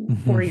cycle,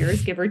 4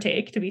 years, give or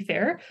take, to be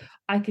fair,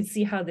 I could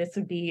see how this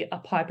would be a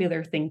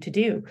popular thing to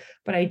do.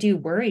 But I do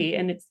worry,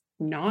 and it's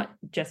not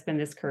just been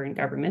this current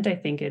government. I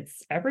think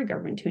it's every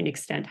government to an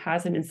extent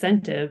has an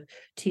incentive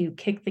to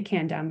kick the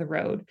can down the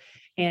road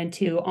and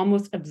to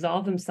almost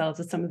absolve themselves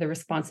of some of the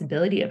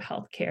responsibility of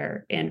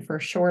healthcare and for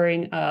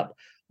shoring up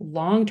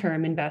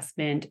long-term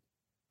investment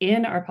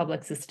in our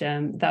public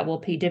system that will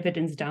pay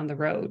dividends down the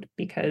road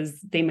because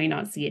they may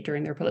not see it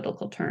during their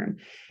political term.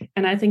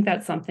 And I think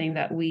that's something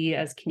that we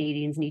as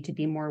Canadians need to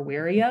be more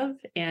wary of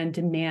and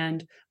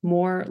demand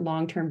more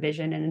long-term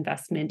vision and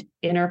investment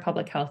in our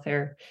public health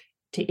care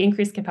to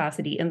increase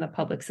capacity in the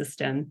public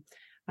system.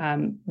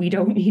 We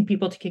don't need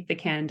people to kick the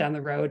can down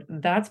the road.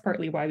 That's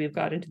partly why we've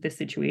got into this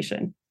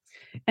situation.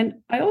 And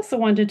I also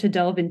wanted to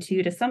delve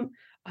into some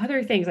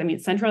other things. I mean,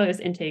 centralized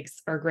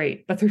intakes are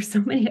great, but there's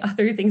so many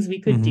other things we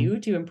could do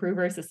to improve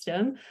our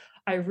system.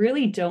 I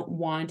really don't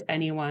want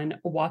anyone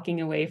walking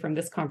away from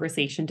this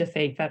conversation to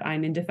think that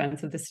I'm in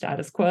defense of the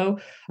status quo.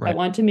 Right. I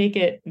want to make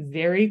it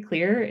very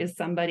clear, as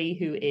somebody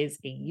who is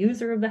a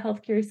user of the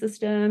healthcare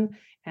system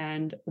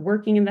and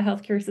working in the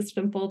healthcare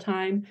system full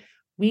time,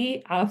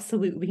 we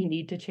absolutely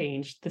need to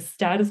change. The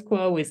status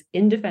quo is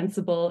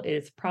indefensible, it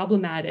is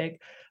problematic.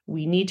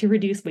 We need to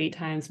reduce wait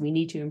times. We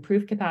need to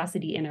improve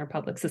capacity in our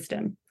public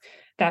system.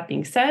 That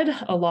being said,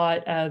 a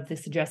lot of the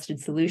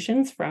suggested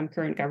solutions from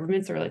current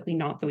governments are likely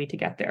not the way to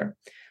get there.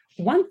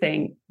 One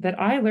thing that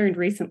I learned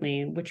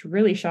recently, which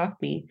really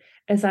shocked me,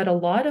 is that a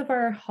lot of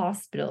our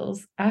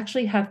hospitals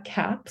actually have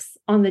caps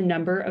on the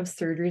number of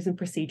surgeries and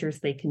procedures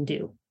they can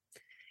do.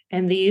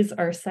 And these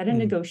are set and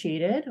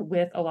negotiated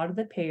with a lot of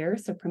the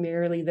payers, so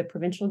primarily the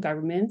provincial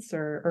governments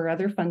or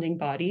other funding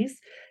bodies,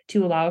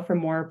 to allow for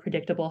more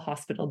predictable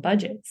hospital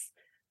budgets.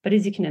 But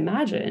as you can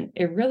imagine,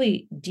 it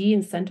really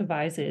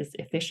de-incentivizes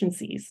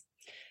efficiencies.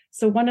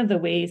 So one of the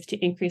ways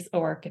to increase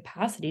OR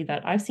capacity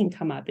that I've seen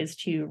come up is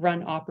to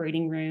run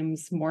operating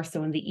rooms more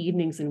so in the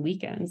evenings and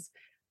weekends.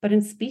 But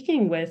in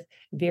speaking with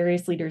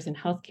various leaders in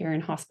healthcare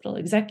and hospital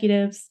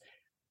executives,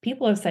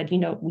 people have said,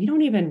 we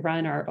don't even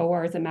run our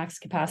ORs at max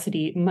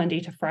capacity Monday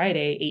to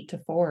Friday, 8 to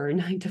 4 or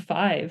 9 to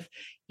 5.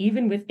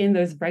 Even within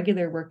those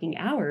regular working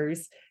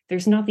hours,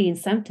 there's not the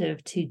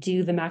incentive to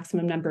do the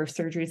maximum number of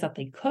surgeries that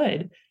they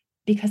could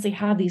because they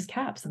have these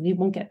caps and they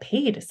won't get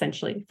paid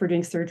essentially for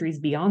doing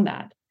surgeries beyond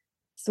that.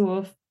 So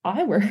if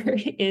I were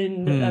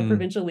in a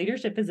provincial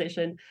leadership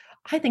position,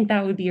 I think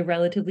that would be a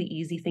relatively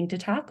easy thing to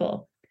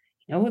tackle.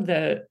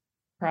 The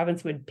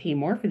province would pay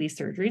more for these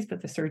surgeries,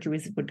 but the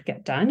surgeries would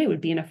get done. It would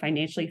be in a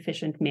financially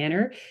efficient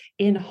manner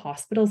in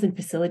hospitals and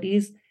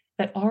facilities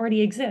that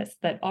already exist,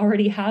 that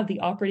already have the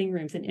operating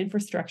rooms and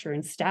infrastructure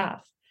and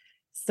staff.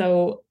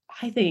 So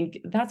I think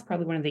that's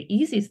probably one of the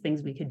easiest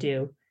things we could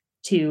do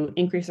to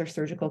increase our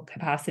surgical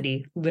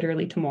capacity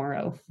literally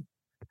tomorrow.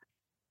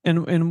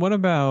 And what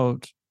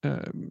about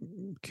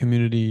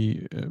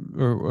community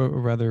or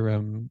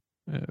rather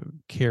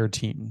care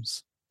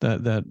teams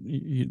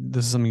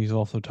this is something you've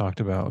also talked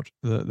about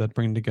that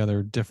bring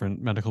together different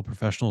medical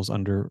professionals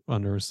under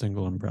a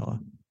single umbrella?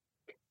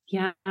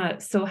 Yeah,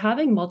 so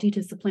having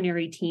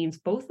multidisciplinary teams,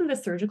 both in the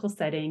surgical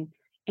setting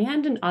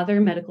and in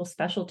other medical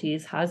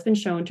specialties, has been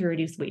shown to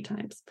reduce wait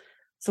times.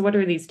 So, what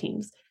are these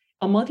teams?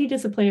 A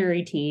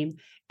multidisciplinary team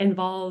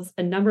involves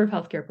a number of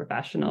healthcare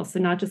professionals, so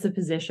not just a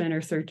physician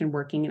or surgeon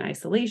working in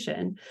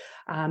isolation,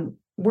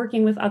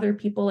 working with other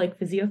people like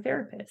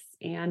physiotherapists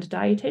and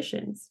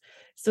dietitians.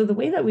 So, the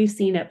way that we've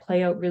seen it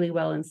play out really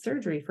well in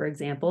surgery, for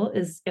example,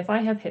 is if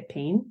I have hip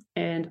pain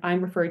and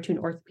I'm referred to an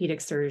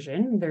orthopedic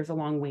surgeon, there's a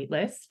long wait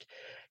list.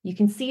 You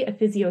can see a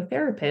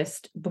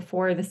physiotherapist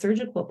before the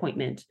surgical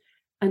appointment.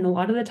 And a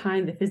lot of the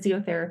time, the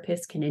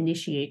physiotherapist can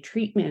initiate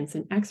treatments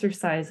and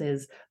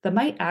exercises that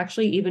might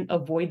actually even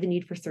avoid the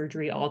need for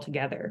surgery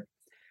altogether.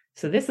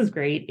 So, this is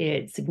great.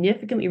 It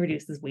significantly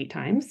reduces wait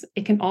times.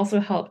 It can also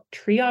help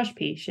triage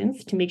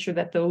patients to make sure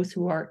that those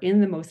who are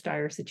in the most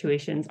dire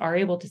situations are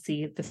able to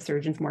see the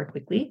surgeons more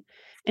quickly.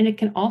 And it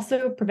can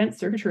also prevent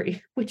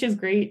surgery, which is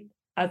great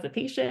as a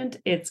patient.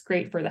 It's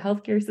great for the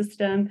healthcare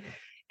system.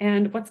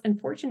 And what's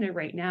unfortunate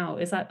right now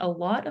is that a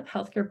lot of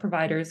healthcare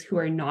providers who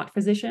are not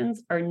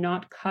physicians are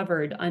not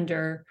covered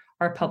under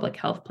our public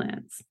health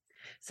plans.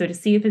 So to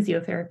see a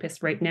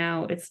physiotherapist right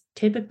now, it's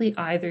typically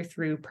either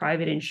through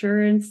private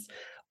insurance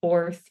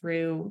or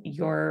through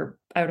your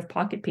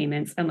out-of-pocket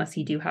payments, unless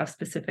you do have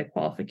specific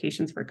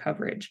qualifications for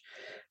coverage.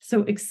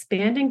 So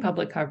expanding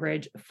public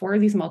coverage for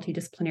these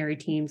multidisciplinary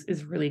teams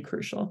is really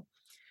crucial.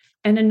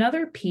 And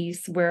another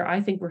piece where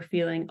I think we're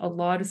feeling a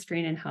lot of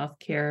strain in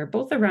healthcare,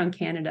 both around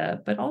Canada,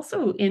 but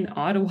also in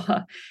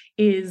Ottawa,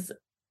 is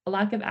a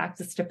lack of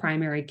access to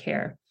primary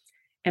care.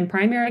 And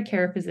primary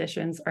care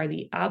physicians are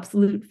the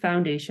absolute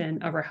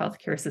foundation of our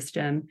healthcare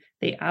system.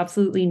 They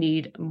absolutely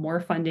need more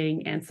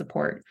funding and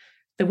support.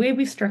 The way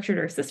we've structured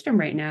our system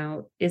right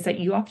now is that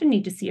you often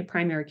need to see a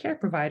primary care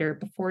provider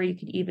before you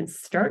could even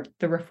start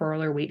the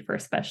referral or wait for a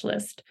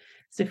specialist.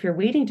 So if you're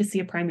waiting to see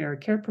a primary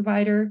care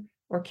provider,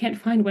 or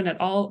can't find one at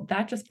all,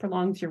 that just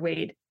prolongs your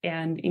wait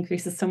and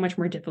increases so much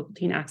more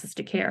difficulty in access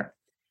to care.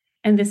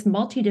 And this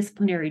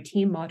multidisciplinary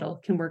team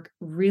model can work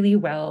really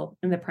well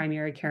in the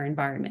primary care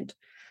environment.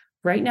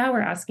 Right now,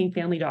 we're asking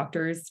family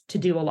doctors to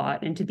do a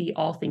lot and to be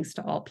all things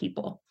to all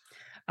people.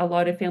 A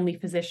lot of family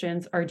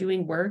physicians are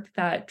doing work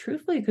that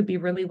truthfully could be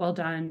really well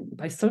done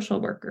by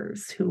social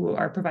workers who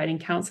are providing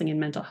counseling and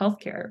mental health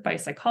care, by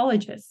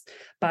psychologists,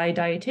 by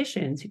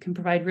dietitians who can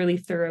provide really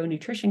thorough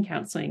nutrition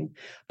counseling,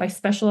 by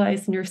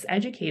specialized nurse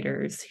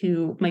educators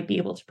who might be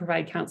able to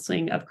provide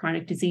counseling of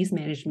chronic disease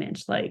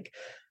management like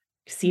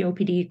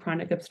COPD,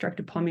 chronic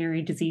obstructive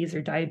pulmonary disease,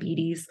 or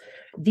diabetes.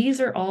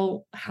 These are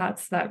all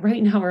hats that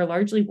right now are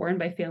largely worn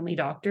by family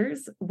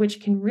doctors,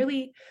 which can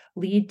really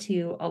lead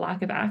to a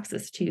lack of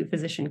access to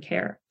physician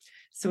care.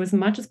 So as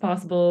much as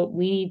possible,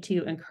 we need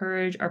to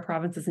encourage our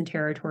provinces and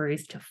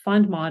territories to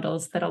fund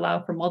models that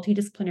allow for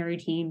multidisciplinary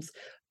teams,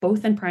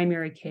 both in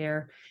primary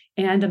care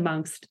and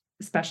amongst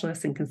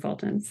specialists and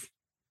consultants.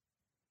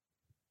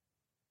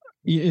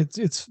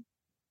 It's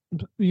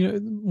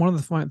one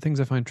of the things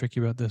I find tricky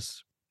about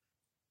this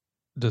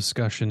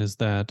discussion is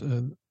that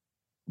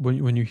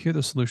when you hear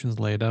the solutions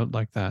laid out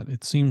like that,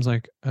 it seems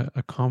like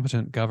a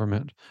competent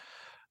government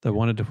that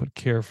wanted to put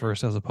care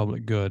first as a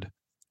public good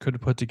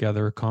could put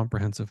together a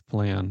comprehensive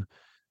plan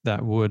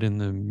that would, in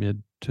the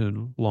mid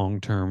to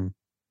long term,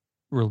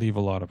 relieve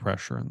a lot of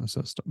pressure in the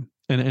system.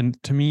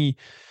 And to me,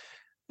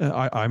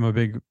 I'm a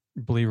big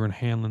believer in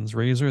Hanlon's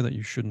razor, that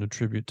you shouldn't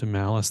attribute to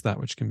malice that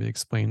which can be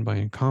explained by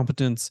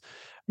incompetence.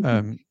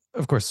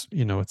 Of course,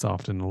 it's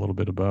often a little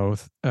bit of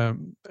both,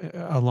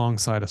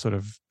 alongside a sort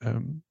of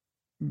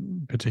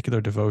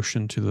particular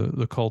devotion to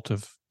the cult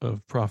of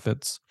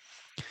profits.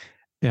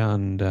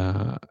 And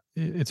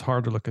it's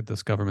hard to look at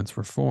this government's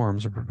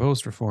reforms or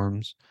proposed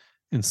reforms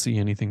and see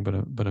anything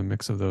but a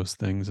mix of those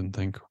things and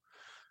think,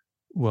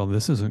 well,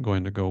 this isn't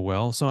going to go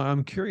well. So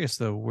I'm curious,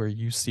 though, where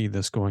you see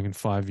this going in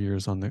 5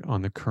 years on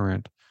the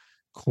current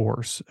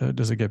course.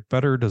 Does it get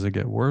better? Does it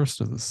get worse?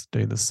 Does it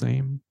stay the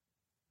same?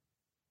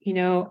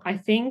 I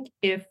think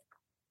if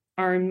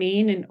our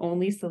main and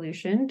only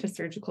solution to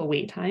surgical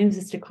wait times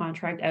is to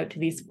contract out to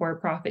these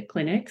for-profit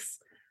clinics,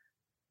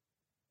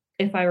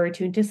 if I were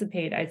to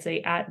anticipate, I'd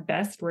say at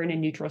best, we're in a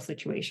neutral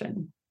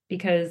situation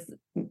because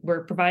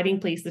we're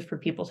providing places for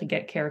people to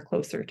get care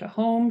closer to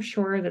home.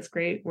 Sure, that's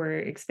great. We're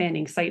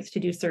expanding sites to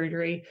do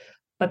surgery.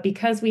 But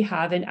because we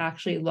haven't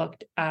actually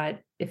looked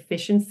at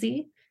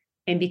efficiency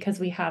And because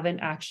we haven't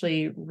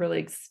actually really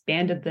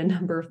expanded the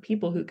number of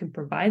people who can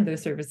provide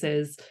those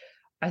services,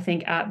 I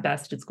think at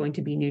best it's going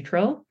to be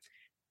neutral,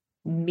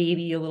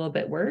 maybe a little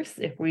bit worse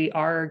if we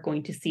are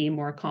going to see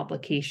more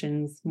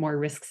complications, more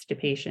risks to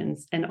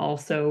patients, and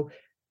also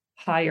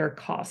higher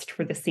cost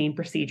for the same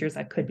procedures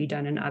that could be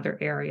done in other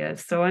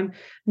areas. So I'm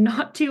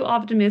not too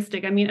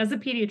optimistic. I mean, as a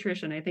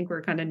pediatrician, I think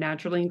we're kind of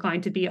naturally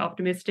inclined to be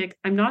optimistic.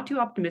 I'm not too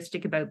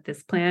optimistic about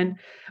this plan.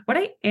 What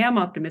I am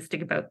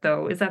optimistic about,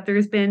 though, is that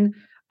there's been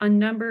a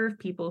number of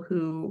people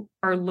who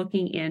are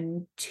looking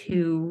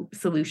into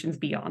solutions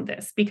beyond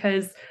this,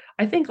 because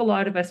I think a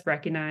lot of us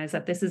recognize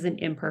that this is an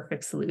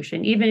imperfect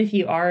solution. Even if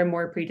you are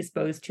more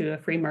predisposed to a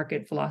free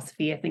market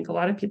philosophy, I think a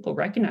lot of people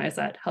recognize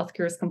that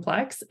healthcare is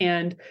complex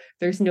and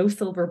there's no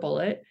silver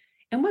bullet.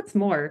 And what's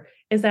more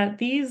is that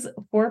these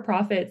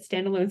for-profit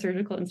standalone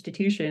surgical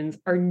institutions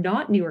are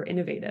not new or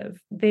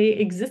innovative. They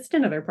exist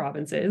in other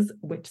provinces,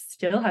 which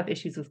still have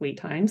issues with wait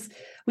times.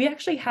 We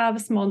actually have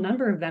a small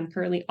number of them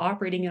currently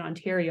operating in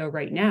Ontario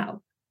right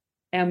now,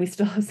 and we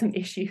still have some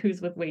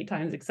issues with wait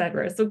times, et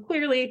cetera. So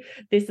clearly,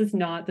 this is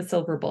not the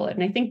silver bullet.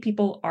 And I think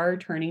people are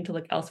turning to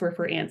look elsewhere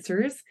for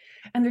answers.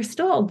 And there's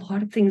still a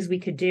lot of things we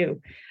could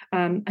do.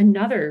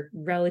 Another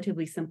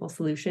relatively simple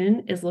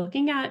solution is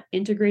looking at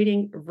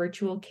integrating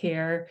virtual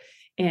care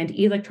and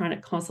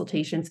electronic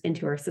consultations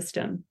into our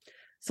system.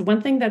 So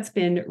one thing that's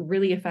been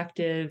really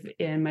effective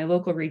in my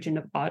local region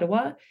of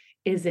Ottawa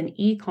is an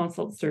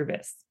e-consult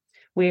service,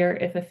 where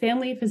if a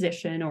family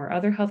physician or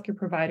other healthcare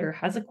provider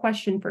has a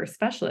question for a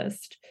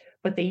specialist,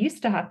 what they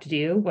used to have to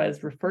do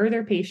was refer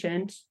their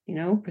patient,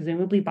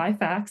 presumably by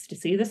fax, to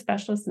see the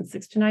specialist in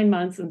 6 to 9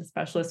 months, and the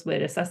specialist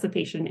would assess the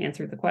patient and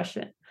answer the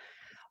question.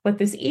 What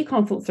this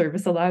e-consult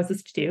service allows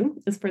us to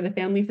do is for the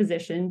family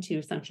physician to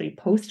essentially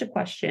post a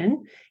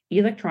question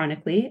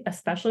electronically. A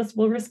specialist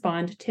will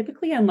respond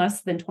typically in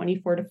less than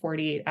 24 to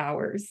 48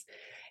 hours.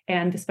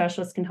 And the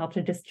specialist can help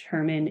to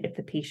determine if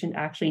the patient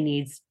actually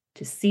needs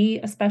to see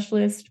a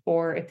specialist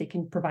or if they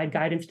can provide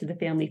guidance to the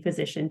family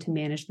physician to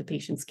manage the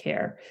patient's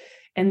care.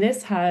 And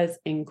this has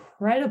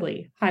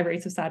incredibly high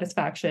rates of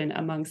satisfaction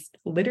amongst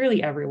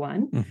literally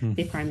everyone,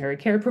 the primary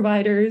care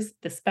providers,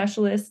 the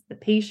specialists, the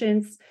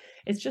patients.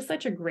 It's just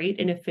such a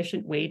great and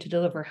efficient way to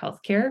deliver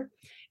healthcare,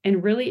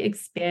 and really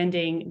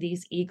expanding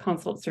these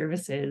e-consult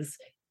services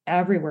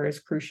everywhere is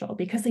crucial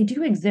because they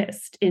do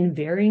exist in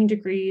varying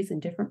degrees in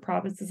different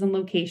provinces and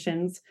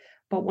locations.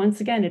 But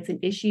once again, it's an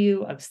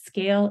issue of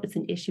scale, it's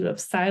an issue of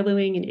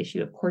siloing, an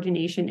issue of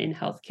coordination in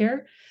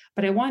healthcare.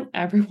 But I want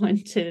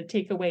everyone to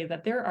take away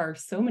that there are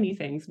so many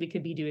things we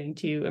could be doing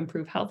to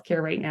improve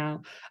healthcare right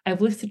now. I've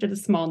listed a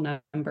small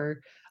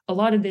number. A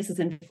lot of this is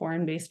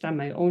informed based on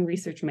my own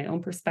research, my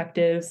own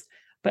perspectives,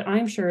 but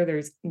I'm sure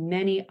there's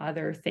many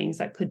other things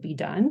that could be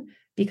done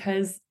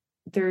because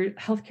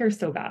healthcare is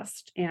so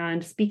vast.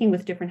 And speaking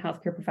with different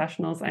healthcare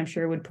professionals, I'm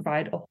sure would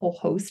provide a whole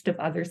host of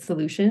other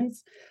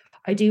solutions.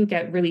 I do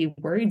get really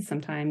worried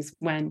sometimes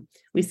when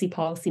we see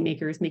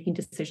policymakers making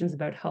decisions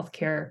about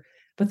healthcare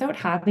without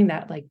having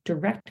that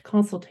direct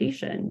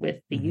consultation with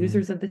the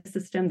users of the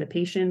system, the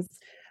patients,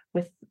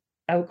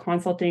 without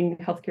consulting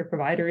healthcare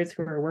providers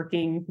who are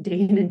working day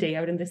in and day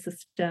out in the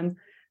system.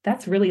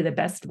 That's really the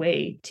best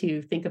way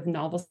to think of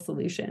novel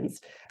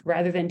solutions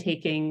rather than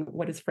taking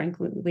what is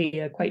frankly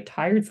a quite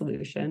tired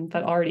solution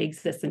that already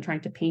exists and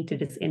trying to paint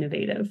it as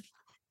innovative.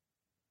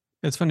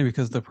 It's funny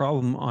because the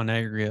problem on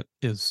aggregate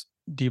is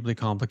deeply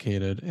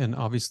complicated, and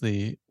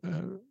obviously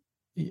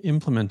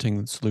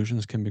implementing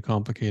solutions can be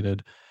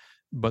complicated,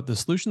 but the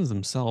solutions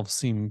themselves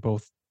seem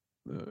both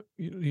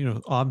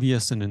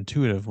obvious and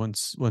intuitive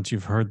once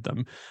you've heard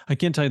them. I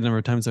can't tell you the number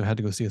of times I've had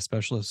to go see a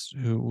specialist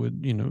who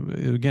would,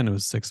 again, it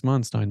was 6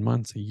 months, 9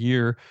 months, a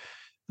year.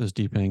 There's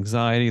deep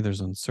anxiety,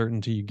 there's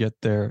uncertainty. You get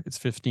there, it's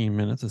 15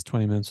 minutes, it's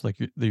 20 minutes,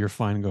 you're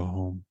fine, go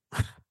home.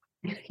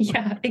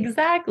 Yeah,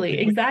 exactly.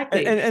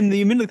 And the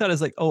immediate thought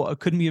is oh,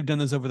 couldn't we have done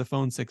this over the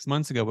phone 6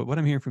 months ago? But what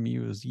I'm hearing from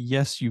you is,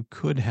 yes, you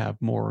could have,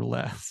 more or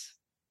less.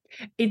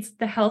 It's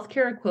the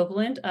healthcare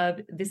equivalent of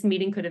this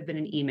meeting could have been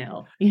an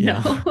email,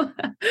 Yeah.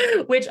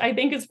 which I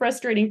think is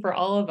frustrating for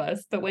all of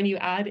us. But when you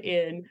add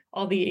in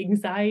all the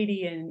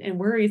anxiety and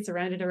worry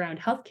surrounded around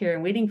healthcare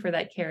and waiting for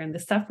that care and the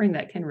suffering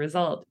that can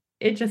result,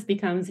 it just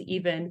becomes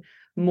even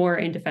more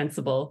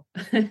indefensible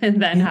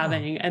than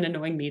having an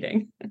annoying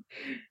meeting.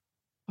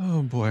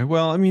 Oh boy.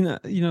 Well, I mean,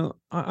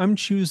 I'm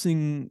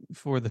choosing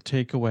for the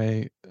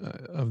takeaway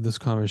of this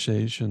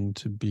conversation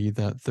to be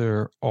that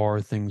there are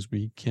things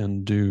we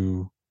can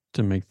do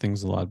to make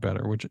things a lot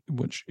better,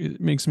 which it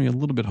makes me a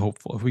little bit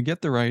hopeful. If we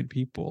get the right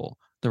people,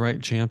 the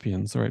right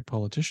champions, the right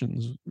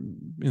politicians,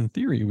 in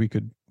theory, we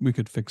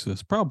could fix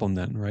this problem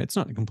then, right? It's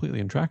not completely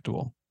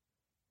intractable.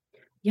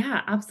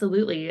 Yeah,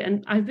 absolutely.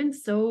 And I've been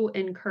so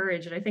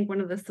encouraged. And I think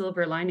one of the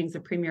silver linings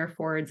of Premier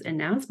Ford's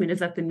announcement is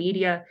that the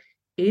media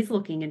is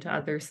looking into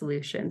other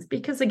solutions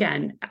because,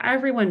 again,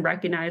 everyone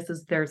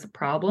recognizes there's a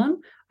problem.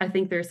 I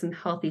think there's some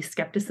healthy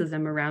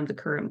skepticism around the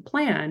current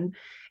plan.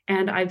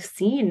 And I've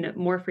seen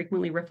more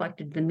frequently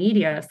reflected in the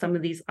media some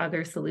of these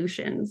other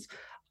solutions.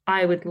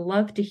 I would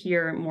love to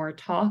hear more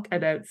talk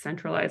about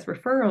centralized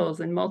referrals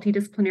and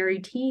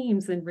multidisciplinary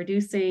teams and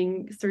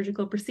reducing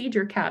surgical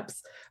procedure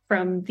caps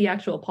from the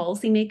actual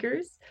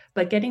policymakers.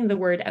 But getting the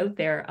word out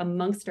there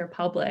amongst our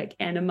public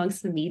and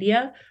amongst the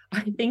media,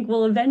 I think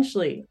will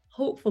eventually,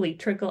 hopefully,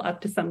 trickle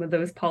up to some of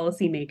those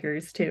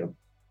policymakers too.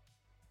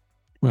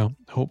 Well,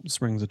 hope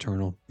springs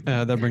eternal.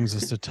 That brings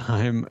us to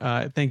time.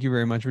 Thank you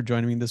very much for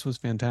joining me. This was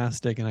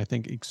fantastic, and I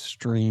think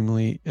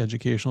extremely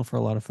educational for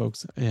a lot of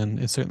folks, and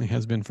it certainly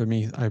has been for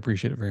me. I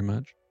appreciate it very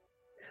much.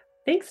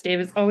 Thanks,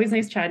 Dave. It's always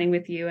nice chatting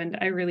with you, and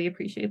I really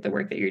appreciate the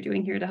work that you're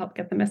doing here to help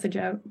get the message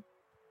out.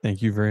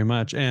 Thank you very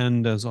much.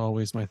 And as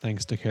always, my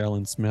thanks to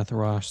Carolyn Smith,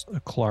 Ross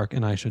Clark,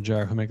 and Aisha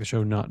Jar, who make the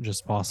show not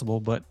just possible,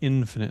 but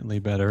infinitely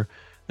better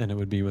than it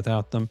would be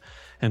without them.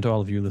 And to all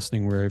of you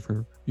listening,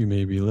 wherever you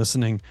may be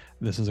listening,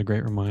 this is a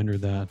great reminder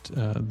that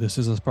this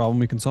is a problem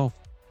we can solve.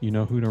 You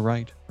know who to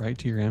write. Write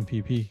to your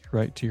MPP,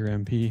 write to your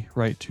MP,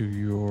 write to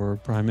your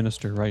Prime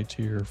Minister, write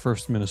to your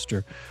First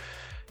Minister.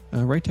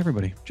 Write to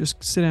everybody.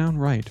 Just sit down,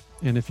 write.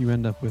 And if you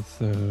end up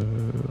with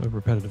a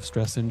repetitive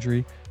stress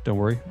injury, don't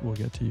worry. We'll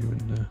get to you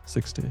in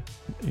 6 to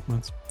 8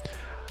 months.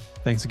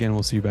 Thanks again.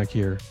 We'll see you back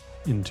here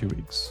in 2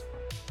 weeks.